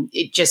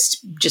 It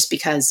just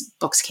because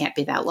books can't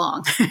be that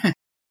long.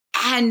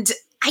 And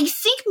I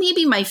think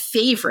maybe my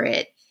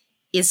favorite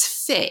is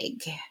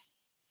Fig,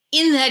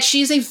 in that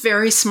she's a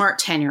very smart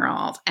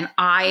 10-year-old, and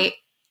I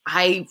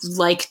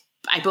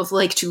both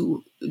like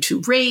to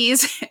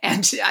raise,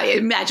 and I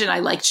imagine I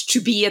liked to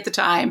be at the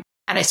time,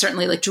 and I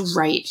certainly like to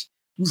write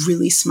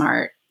really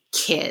smart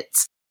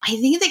kids. I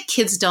think that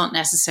kids don't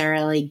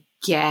necessarily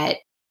get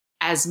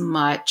as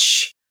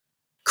much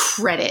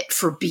credit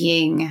for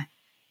being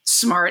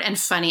smart and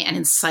funny and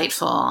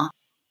insightful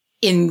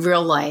in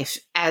real life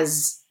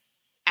as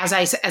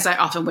I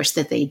often wish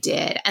that they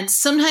did. And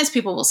sometimes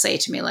people will say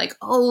to me like,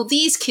 "Oh,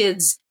 these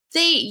kids,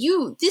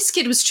 this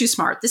kid was too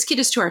smart. This kid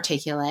is too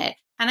articulate."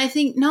 And I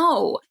think,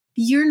 no,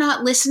 you're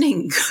not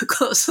listening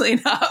closely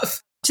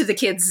enough to the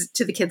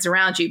kids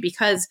around you,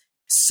 because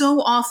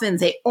so often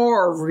they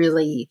are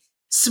really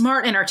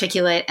smart and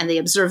articulate, and they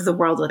observe the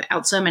world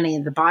without so many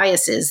of the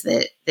biases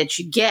that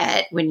you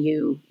get when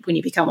you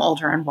become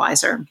older and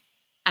wiser.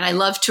 And I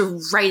love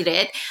to write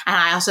it, and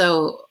I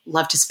also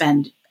love to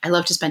spend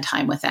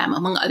time with them.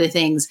 Among other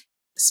things,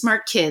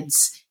 smart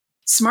kids,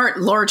 smart,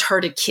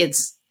 large-hearted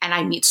kids, and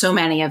I meet so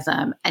many of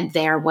them, and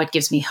they're what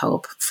gives me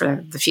hope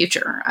for the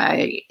future.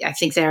 I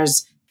think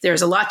there's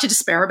a lot to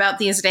despair about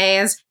these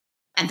days,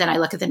 and then I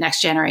look at the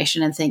next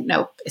generation and think,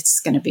 nope, it's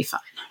going to be fine.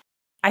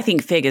 I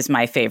think Fig is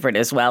my favorite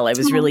as well. I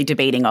was really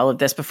debating all of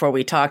this before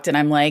we talked, and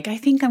I'm like, I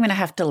think I'm going to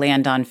have to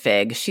land on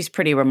Fig. She's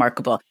pretty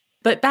remarkable.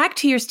 But back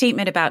to your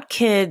statement about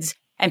kids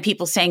and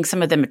people saying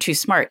some of them are too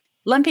smart.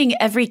 Lumping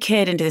every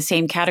kid into the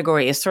same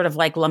category is sort of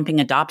like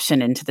lumping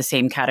adoption into the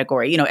same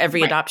category.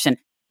 Every adoption.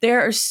 There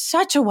are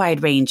such a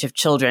wide range of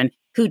children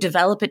who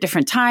develop at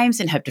different times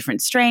and have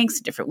different strengths,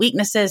 different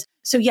weaknesses.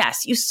 So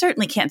yes, you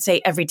certainly can't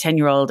say every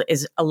 10-year-old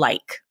is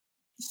alike.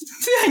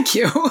 Thank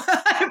you.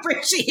 I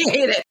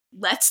appreciate it.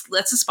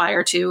 Let's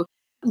aspire to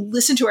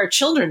listen to our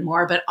children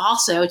more, but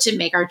also to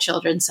make our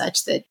children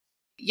such that,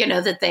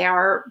 that they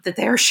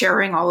are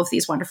sharing all of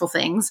these wonderful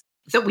things,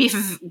 that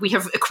we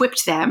have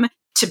equipped them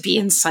to be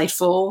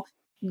insightful,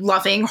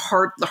 loving,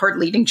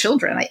 heart-leading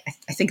children.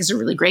 I think is a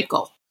really great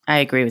goal. I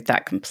agree with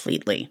that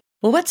completely.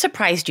 Well, what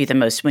surprised you the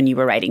most when you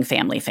were writing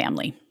Family?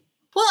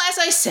 Well, as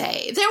I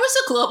say, there was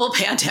a global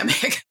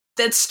pandemic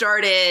that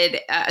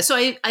started.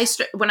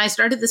 When I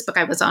started this book,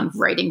 I was on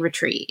writing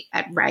retreat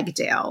at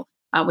Ragdale,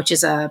 which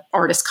is a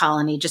artist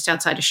colony just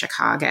outside of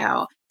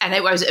Chicago. And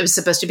it was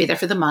supposed to be there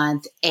for the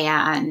month.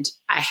 And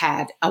I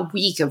had a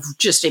week of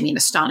just,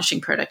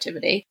 astonishing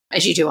productivity,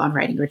 as you do on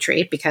writing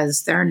retreat,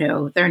 because there are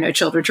no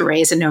children to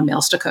raise and no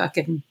meals to cook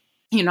and,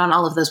 and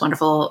all of those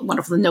wonderful,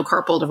 no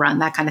carpool to run,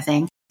 that kind of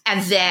thing.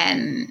 And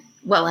then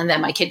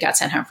my kid got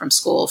sent home from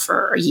school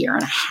for a year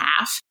and a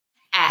half.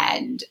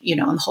 And, and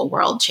the whole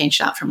world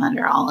changed out from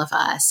under all of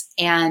us.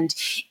 And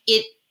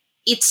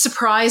it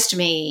surprised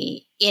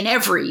me in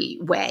every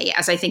way,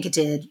 as I think it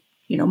did,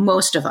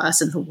 most of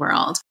us in the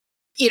world.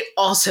 It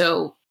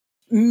also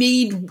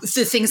made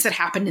the things that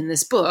happened in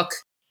this book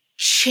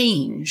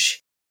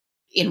change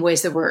in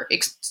ways that were,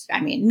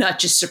 not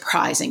just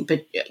surprising,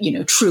 but,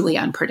 truly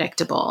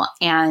unpredictable.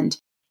 And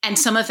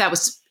some of that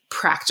was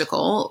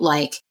practical,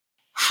 like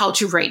how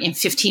to write in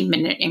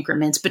 15-minute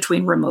increments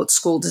between remote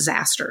school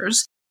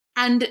disasters.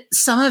 And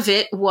some of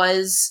it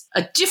was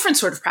a different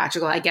sort of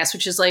practical, I guess,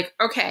 which is like,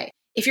 okay,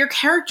 if your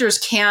characters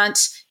can't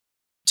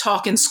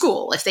talk in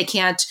school, if they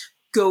can't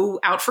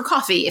go out for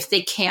coffee, if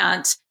they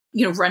can't,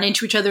 run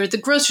into each other at the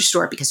grocery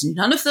store, because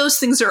none of those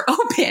things are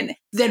open,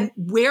 then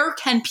where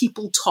can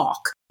people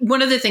talk?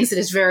 One of the things that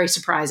is very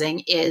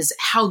surprising is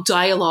how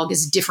dialogue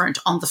is different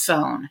on the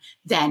phone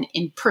than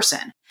in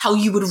person, how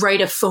you would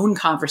write a phone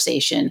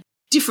conversation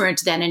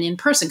different than an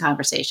in-person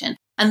conversation.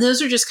 And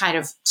those are just kind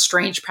of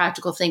strange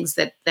practical things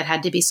that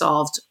had to be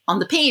solved on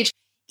the page.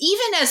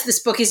 Even as this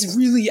book is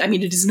really,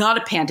 it is not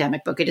a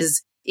pandemic book.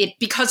 Because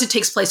it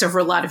takes place over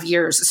a lot of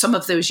years. Some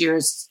of those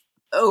years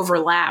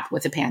overlap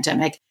with the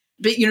pandemic.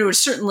 But, it's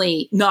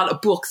certainly not a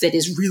book that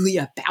is really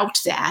about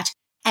that.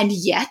 And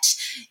yet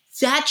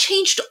that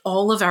changed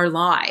all of our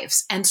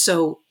lives. And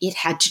so it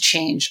had to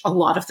change a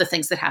lot of the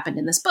things that happened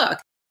in this book.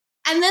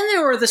 And then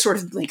there were the sort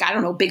of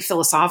big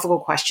philosophical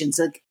questions.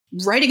 Like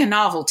writing a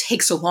novel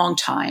takes a long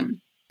time,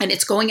 and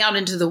it's going out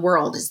into the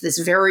world is this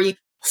very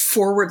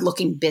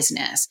forward-looking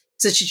business,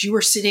 such that you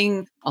are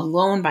sitting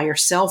alone by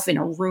yourself in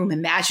a room,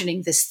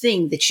 imagining this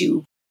thing that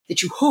you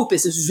hope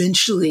is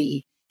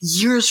eventually,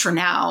 years from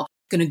now,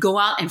 going to go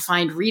out and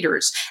find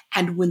readers.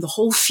 And when the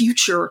whole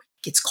future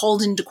gets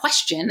called into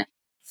question,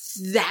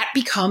 that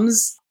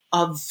becomes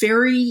a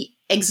very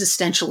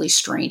existentially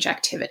strange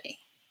activity.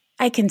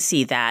 I can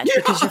see that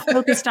because you're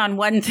focused on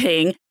one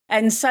thing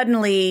and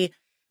suddenly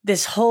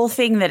this whole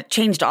thing that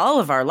changed all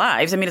of our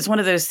lives. It's one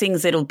of those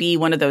things that'll be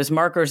one of those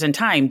markers in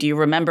time. Do you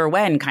remember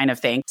when kind of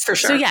thing? For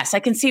sure. So yes,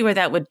 I can see where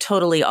that would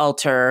totally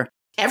alter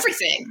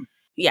everything.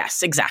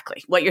 Yes,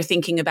 exactly. What you're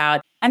thinking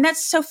about. And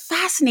that's so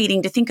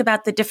fascinating to think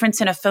about the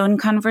difference in a phone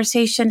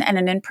conversation and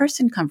an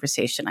in-person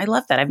conversation. I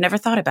love that. I've never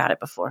thought about it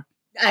before.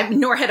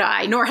 Nor had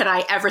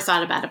I ever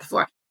thought about it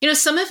before.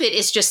 Some of it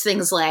is just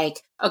things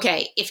like,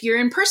 okay, if you're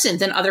in person,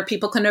 then other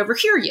people can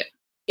overhear you.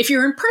 If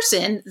you're in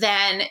person,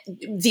 then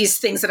these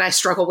things that I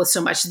struggle with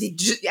so much, the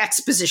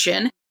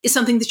exposition is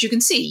something that you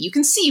can see. You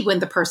can see when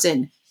the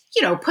person,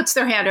 puts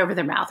their hand over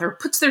their mouth or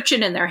puts their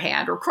chin in their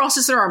hand or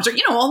crosses their arms or,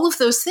 all of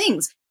those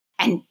things.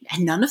 And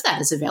none of that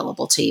is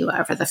available to you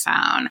over the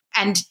phone.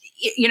 And,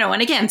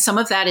 and again, some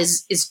of that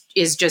is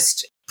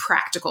just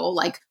practical,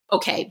 like,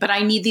 okay, but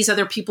I need these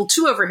other people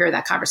to overhear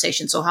that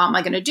conversation. So how am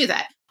I going to do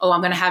that? Oh,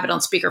 I'm going to have it on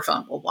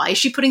speakerphone. Well, why is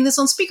she putting this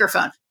on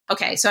speakerphone?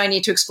 Okay, so I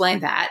need to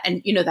explain that.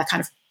 And, that kind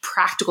of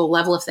practical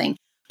level of thing.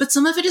 But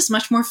some of it is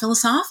much more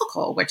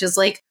philosophical, which is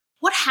like,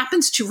 what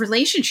happens to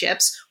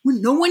relationships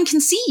when no one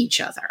can see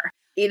each other?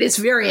 It is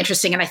very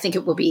interesting. And I think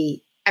it will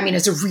be,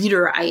 as a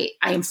reader, I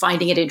am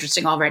finding it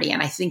interesting already.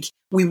 And I think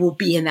we will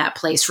be in that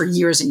place for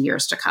years and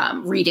years to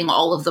come, reading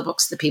all of the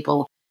books that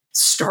people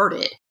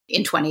started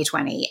in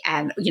 2020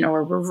 and,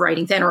 or were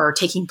writing then or are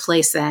taking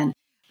place then.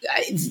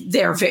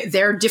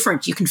 They're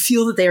different. You can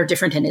feel that they are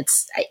different. And it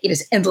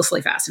is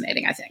endlessly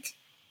fascinating, I think.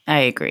 I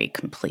agree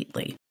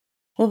completely.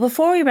 Well,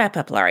 before we wrap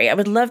up, Laurie, I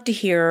would love to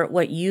hear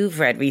what you've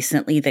read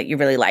recently that you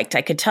really liked.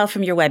 I could tell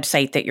from your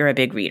website that you're a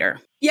big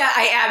reader. Yeah,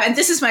 I am. And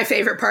this is my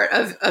favorite part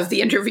of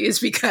the interviews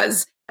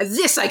because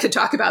this I could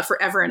talk about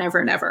forever and ever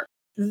and ever.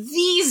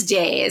 These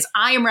days,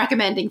 I am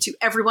recommending to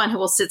everyone who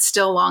will sit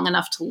still long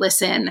enough to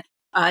listen,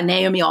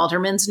 Naomi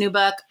Alderman's new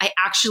book. I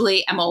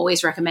actually am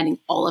always recommending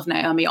all of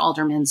Naomi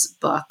Alderman's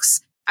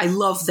books. I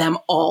love them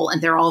all,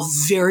 and they're all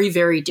very,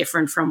 very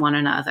different from one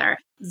another.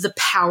 The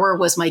Power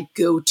was my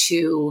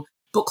go-to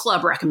book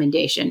club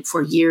recommendation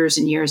for years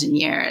and years and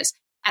years.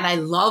 And I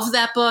love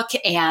that book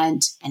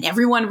and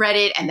everyone read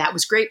it. And that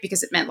was great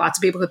because it meant lots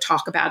of people could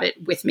talk about it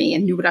with me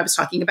and knew what I was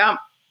talking about.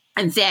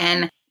 And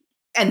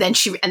then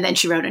she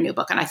wrote a new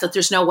book. And I thought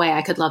there's no way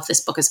I could love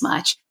this book as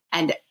much.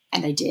 And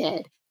I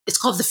did. It's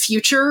called The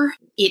Future.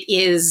 It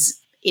is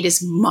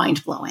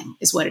mind blowing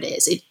is what it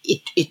is.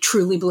 It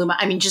truly blew my,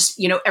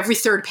 every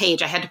third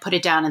page I had to put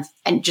it down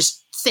and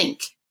just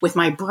think with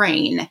my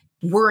brain,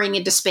 whirring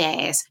into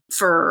space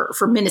for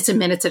minutes and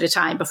minutes at a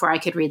time before I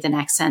could read the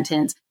next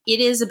sentence. It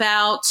is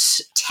about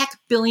tech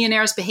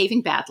billionaires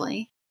behaving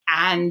badly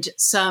and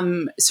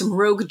some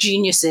rogue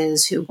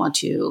geniuses who want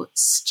to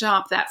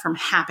stop that from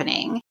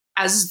happening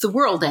as the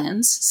world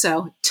ends.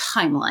 So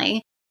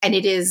timely. And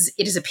it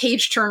is a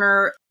page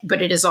turner,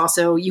 but it is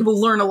also, you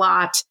will learn a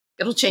lot.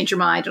 It'll change your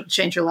mind. It'll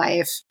change your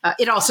life.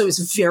 It also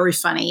is very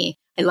funny.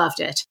 I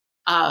loved it.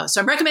 So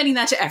I'm recommending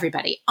that to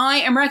everybody. I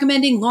am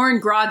recommending Lauren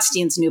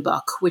Grodstein's new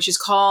book, which is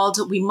called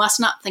We Must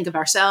Not Think of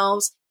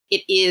Ourselves.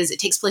 It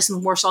takes place in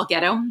the Warsaw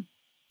Ghetto.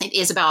 It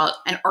is about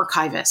an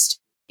archivist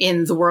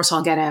in the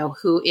Warsaw Ghetto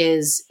who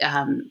is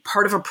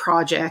part of a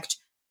project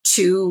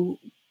to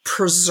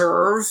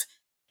preserve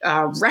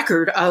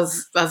record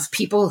of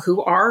people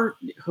who are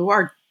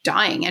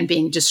dying and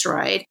being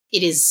destroyed.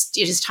 It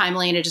is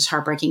timely and it is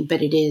heartbreaking,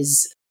 but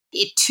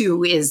it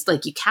too is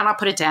like, you cannot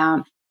put it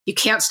down. You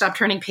can't stop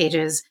turning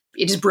pages.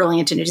 It is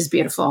brilliant and it is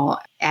beautiful.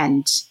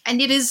 And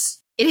it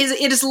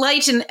is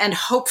light and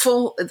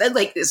hopeful.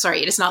 Like,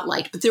 sorry, it is not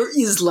light, but there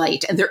is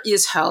light and there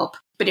is hope,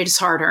 but it is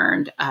hard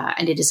earned.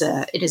 And it is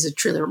a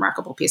truly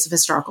remarkable piece of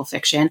historical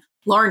fiction.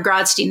 Lauren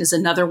Grodstein is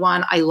another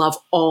one. I love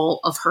all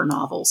of her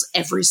novels,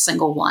 every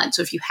single one.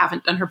 So if you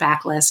haven't done her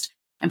backlist,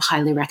 I'm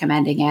highly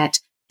recommending it.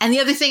 And the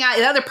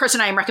other person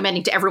I am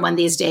recommending to everyone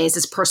these days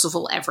is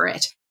Percival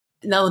Everett.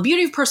 Now, the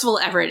beauty of Percival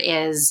Everett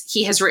is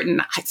he has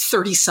written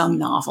 30-some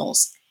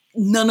novels.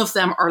 None of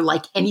them are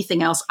like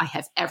anything else I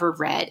have ever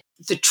read.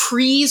 The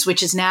Trees,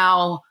 which is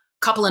now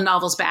a couple of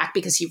novels back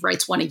because he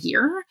writes one a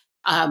year,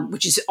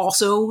 which is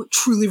also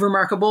truly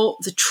remarkable.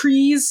 The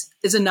Trees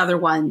is another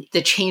one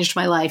that changed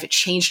my life. It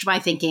changed my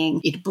thinking.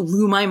 It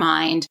blew my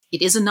mind.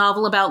 It is a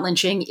novel about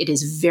lynching. It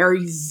is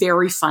very,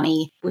 very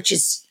funny, which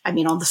is, I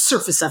mean, on the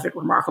surface of it,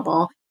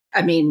 remarkable.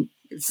 I mean,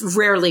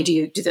 rarely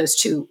do those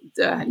two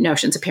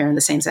notions appear in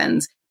the same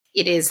sentence.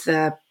 It is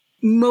the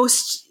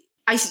most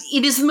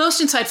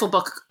insightful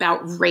book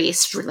about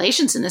race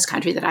relations in this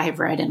country that I have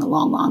read in a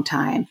long, long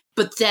time.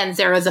 But then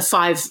there are the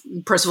 5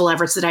 Percival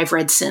Everetts that I've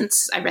read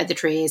since I read The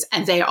Trees,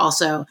 and they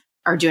also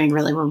are doing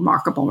really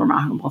remarkable,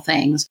 remarkable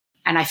things.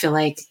 And I feel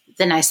like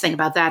the nice thing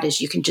about that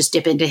is you can just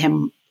dip into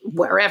him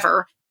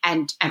wherever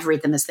and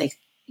read them as they,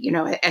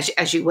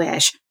 as you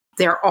wish.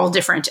 They're all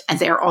different, and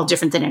they're all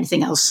different than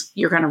anything else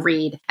you're going to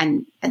read.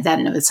 And that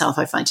in of itself,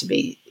 I find to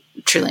be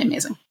truly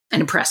amazing and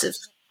impressive.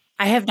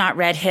 I have not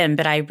read him,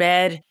 but I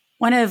read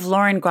one of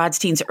Lauren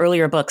Grodstein's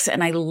earlier books,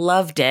 and I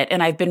loved it.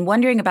 And I've been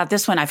wondering about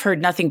this one. I've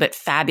heard nothing but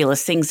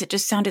fabulous things. It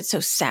just sounded so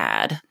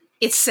sad.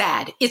 It's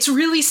sad. It's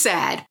really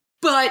sad.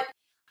 But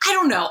I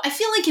don't know. I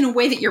feel like in a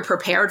way that you're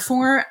prepared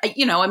for,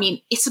 I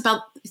mean, it's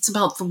about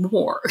the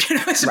war.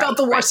 It's about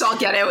the Warsaw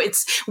Ghetto.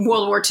 It's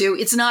World War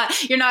II.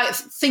 You're not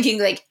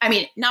thinking like, I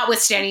mean,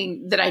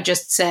 notwithstanding that I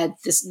just said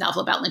this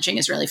novel about lynching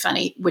is really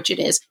funny, which it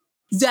is.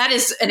 That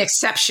is an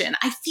exception.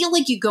 I feel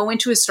like you go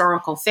into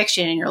historical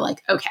fiction and you're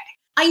like, okay,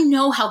 I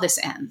know how this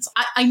ends.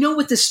 I know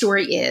what this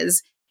story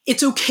is.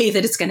 It's okay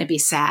that it's going to be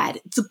sad.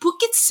 The book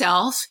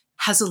itself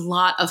has a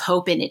lot of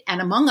hope in it.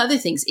 And among other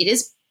things, it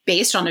is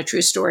based on a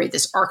true story.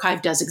 This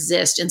archive does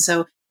exist. And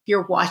so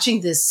you're watching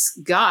this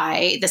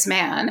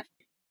man,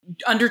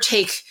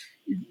 undertake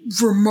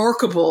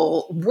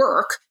remarkable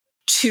work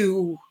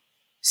to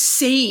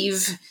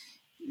save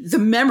the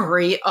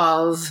memory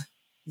of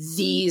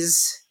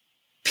these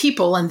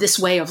people and this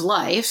way of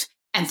life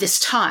and this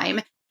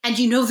time. And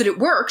you know that it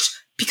worked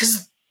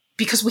because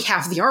we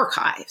have the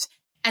archive.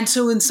 And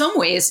so in some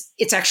ways,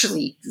 it's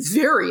actually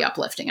very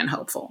uplifting and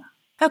hopeful.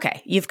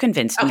 Okay, you've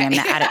convinced me. I'm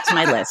going to add it to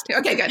my list.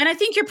 Okay, good. And I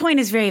think your point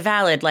is very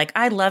valid. Like,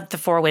 I loved The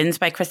Four Winds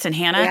by Kristen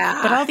Hanna,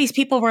 but all these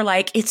people were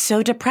like, it's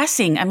so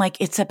depressing. I'm like,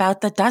 it's about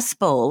the Dust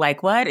Bowl.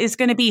 Like, what is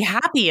going to be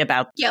happy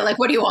about? Yeah, like,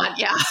 what do you want?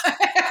 Yeah.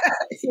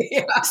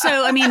 Yeah.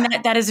 So, I mean,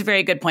 that is a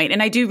very good point.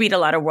 And I do read a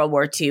lot of World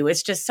War II.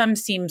 It's just some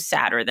seem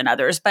sadder than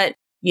others. But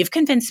you've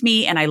convinced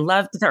me, and I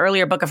loved the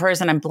earlier book of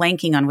hers, and I'm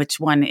blanking on which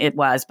one it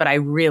was, but I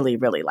really,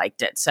 really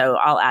liked it. So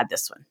I'll add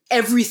this one.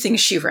 Everything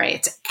she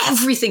writes,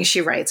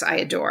 I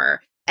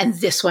adore. And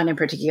this one in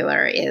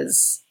particular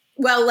is,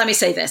 well, let me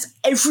say this.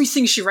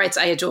 Everything she writes,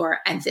 I adore.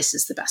 And this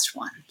is the best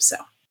one. So.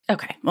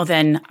 Okay. Well,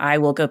 then I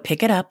will go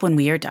pick it up when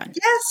we are done.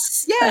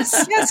 Yes.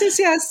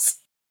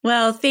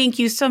 Well, thank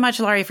you so much,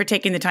 Laurie, for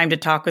taking the time to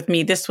talk with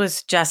me. This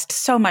was just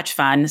so much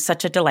fun.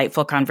 Such a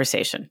delightful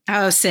conversation.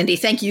 Oh, Cindy,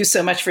 thank you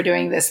so much for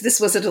doing this. This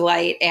was a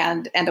delight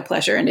and a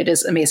pleasure. And it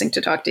is amazing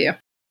to talk to you.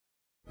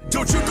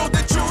 Don't you know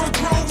that you're a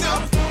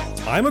grown-up?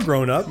 I'm a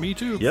grown-up. Me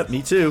too. Yep,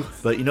 me too.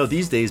 But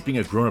these days, being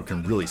a grown-up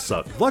can really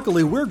suck.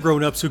 Luckily, we're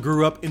grown-ups who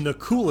grew up in the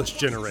coolest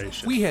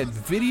generation. We had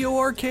video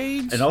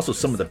arcades. And also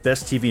some of the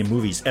best TV and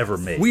movies ever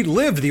made. We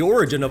lived the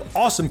origin of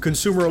awesome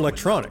consumer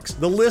electronics.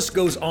 The list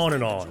goes on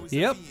and on.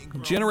 Yep,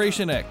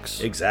 Generation X.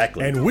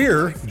 Exactly. And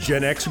we're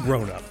Gen X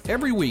grown-up.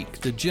 Every week,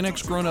 the Gen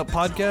X Grown Up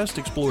podcast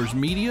explores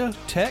media,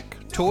 tech,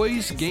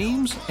 toys,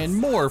 games, and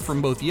more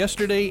from both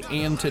yesterday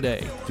and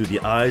today. Through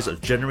the eyes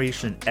of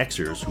Generation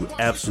Xers who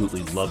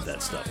absolutely love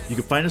that stuff. You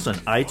can find us on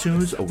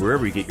iTunes or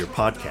wherever you get your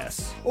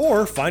podcasts.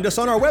 Or find us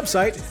on our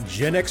website,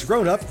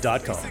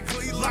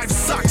 genxgrownup.com. Life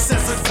sucks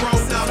as a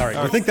grown-up. All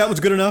right, you think that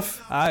was good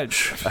enough? I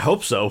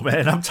hope so,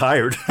 man. I'm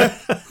tired.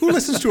 Who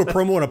listens to a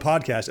promo on a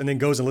podcast and then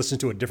goes and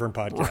listens to a different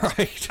podcast?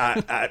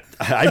 Right.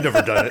 I've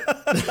never done it.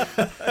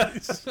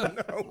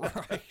 No.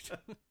 Right.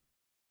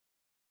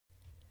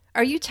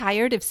 Are you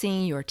tired of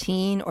seeing your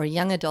teen or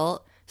young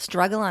adult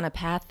Struggle on a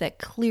path that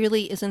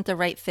clearly isn't the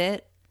right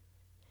fit?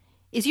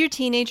 Is your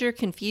teenager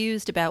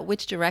confused about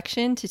which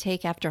direction to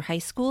take after high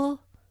school?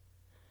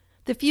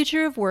 The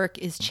future of work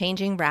is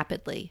changing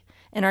rapidly,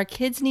 and our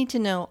kids need to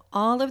know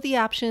all of the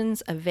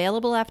options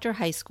available after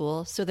high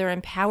school so they're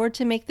empowered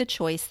to make the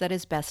choice that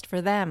is best for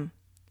them.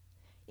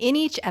 In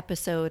each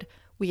episode,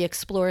 we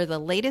explore the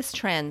latest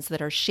trends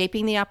that are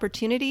shaping the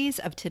opportunities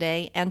of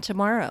today and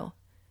tomorrow.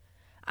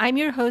 I'm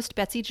your host,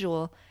 Betsy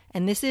Jewell,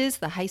 and this is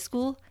the High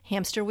School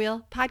Hamster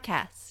Wheel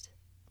Podcast.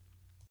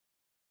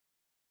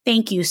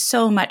 Thank you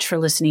so much for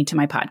listening to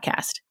my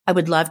podcast. I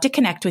would love to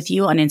connect with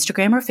you on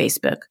Instagram or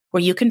Facebook,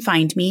 where you can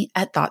find me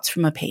at Thoughts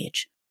from a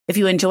Page. If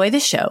you enjoy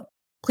the show,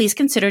 please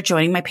consider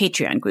joining my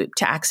Patreon group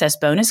to access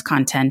bonus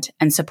content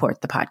and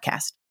support the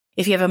podcast.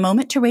 If you have a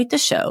moment to rate the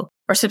show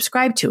or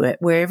subscribe to it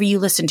wherever you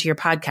listen to your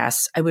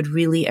podcasts, I would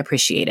really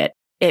appreciate it.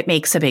 It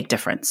makes a big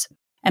difference.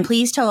 And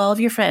please tell all of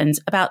your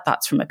friends about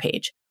Thoughts from a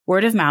Page.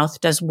 Word of mouth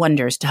does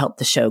wonders to help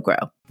the show grow.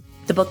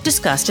 The book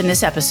discussed in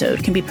this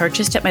episode can be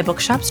purchased at my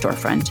bookshop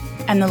storefront,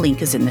 and the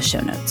link is in the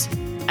show notes.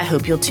 I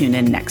hope you'll tune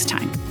in next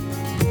time.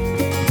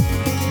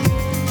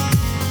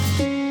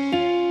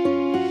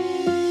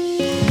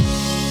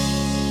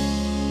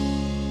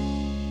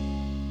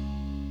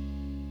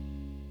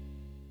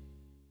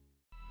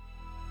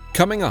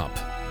 Coming up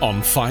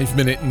on 5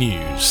 Minute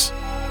News,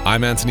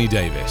 I'm Anthony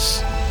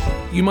Davis.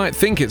 You might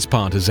think it's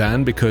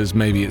partisan because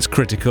maybe it's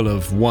critical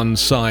of one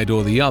side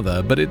or the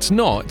other, but it's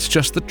not. It's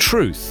just the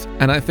truth.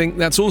 And I think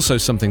that's also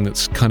something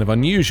that's kind of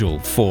unusual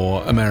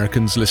for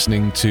Americans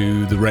listening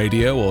to the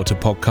radio or to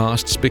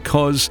podcasts,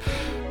 because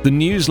the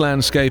news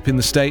landscape in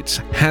the States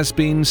has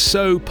been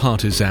so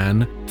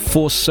partisan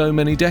for so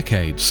many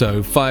decades.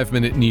 So 5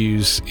 Minute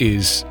News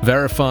is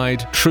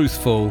verified,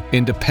 truthful,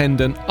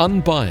 independent,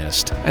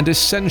 unbiased, and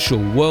essential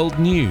world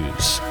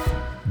news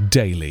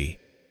daily.